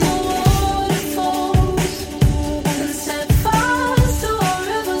poisoned the waterfalls and set fires to our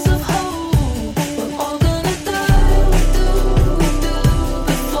rivers of hope. We're all gonna die, we do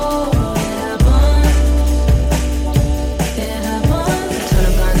before it happens. It happens. Turn a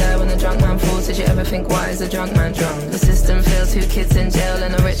blind eye when the drunk man falls. Did you ever think, why is a drunk man drunk? The system fails, 2 kids in jail,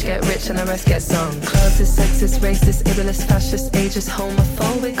 and the rich get rich and the rest get sung. Classist, sexist, racist, ableist, fascist, ageist,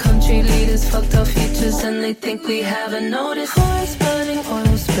 homophobic. Country leaders fucked our futures and they think we haven't noticed. Forest burning,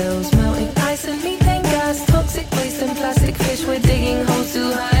 oil spills, melting ice and methane gas, toxic waste and plastic fish. We're digging holes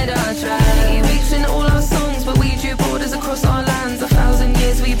to hide our trash. Weeks in all our songs, but we drew borders across our lands. 1,000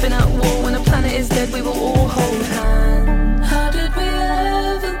 years we've been at war. When the planet is dead, we will all hold hands. How did we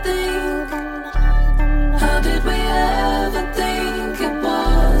ever think? How did we ever think it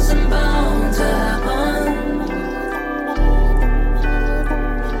wasn't bound to happen?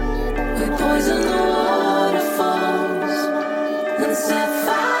 We poisoned the waterfalls and set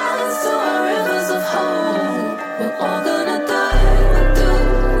fires to our rivers of hope. We're all gonna die,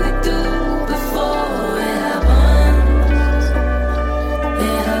 we do before it happens.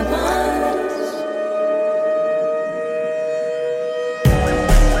 It happens.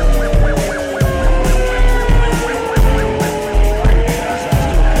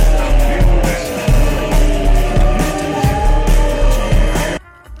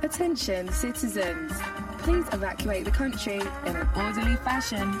 Attention citizens, please evacuate the country in an orderly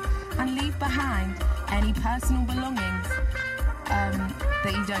fashion and leave behind any personal belongings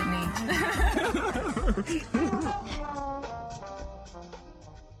that you don't need.